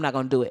much. I'm not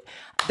going to do it.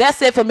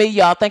 That's it for me,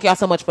 y'all. Thank y'all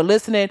so much for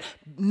listening.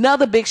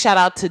 Another big shout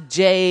out to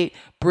Jade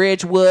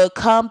Bridgewood.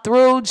 Come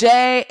through,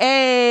 Jay.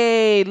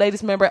 Hey,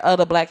 latest member of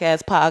the Black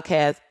Ass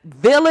Podcast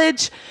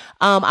Village.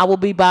 I will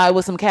be by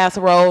with some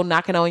casserole,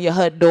 knocking on your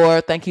hut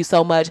door. Thank you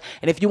so much.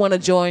 And if you want to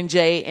join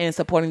Jay in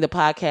supporting the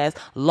podcast,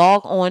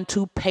 log on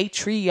to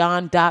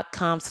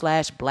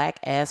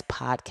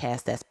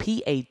patreon.com/blackass-podcast. That's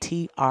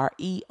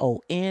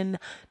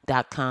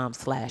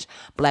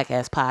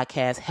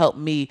patreon.com/blackass-podcast. Help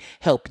me,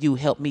 help you,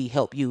 help me,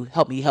 help you,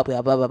 help me, help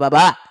you, blah, blah, blah,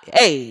 blah.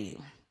 Hey.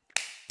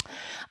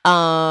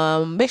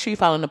 Make sure you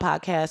follow the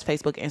podcast,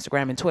 Facebook,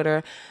 Instagram, and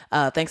Twitter.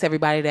 Thanks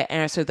everybody that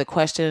answered the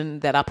question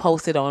that I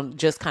posted on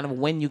just kind of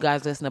when you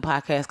guys listen to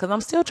podcasts, because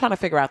I'm still trying to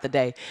figure out the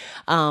day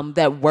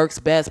that works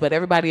best. But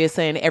everybody is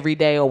saying every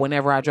day or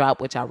whenever I drop,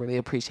 which I really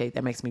appreciate.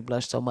 That makes me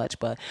blush so much.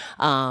 But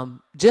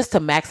just to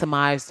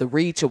maximize the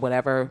reach or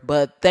whatever.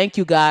 But thank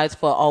you guys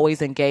for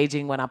always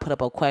engaging when I put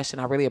up a question.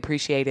 I really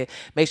appreciate it.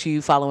 Make sure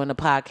you follow in the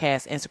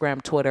podcast,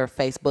 Instagram, Twitter,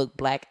 Facebook,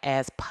 Black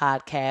Ass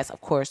Podcast. Of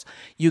course,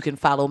 you can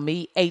follow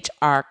me,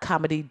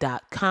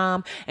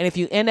 hrcomedy.com. And if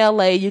you in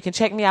LA, you can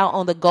check me out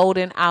on the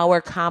Golden Hour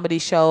Comedy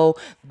Show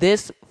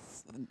this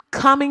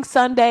coming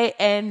Sunday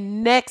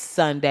and next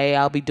Sunday.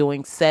 I'll be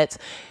doing sets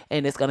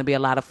and it's going to be a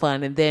lot of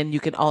fun. And then you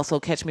can also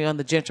catch me on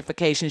the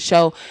Gentrification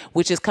Show,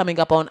 which is coming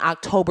up on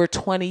October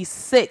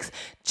 26th.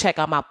 Check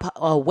out my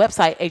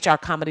website,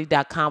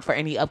 hrcomedy.com, for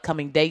any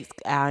upcoming dates.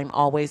 I'm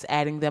always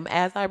adding them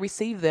as I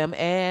receive them.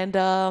 And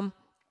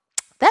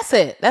that's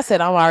it.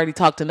 I've already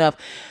talked enough.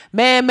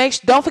 Man,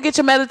 don't forget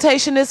your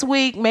meditation this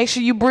week. Make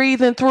sure you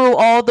breathing through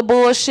all the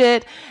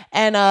bullshit.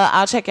 And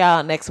I'll check you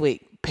out next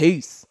week.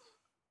 Peace.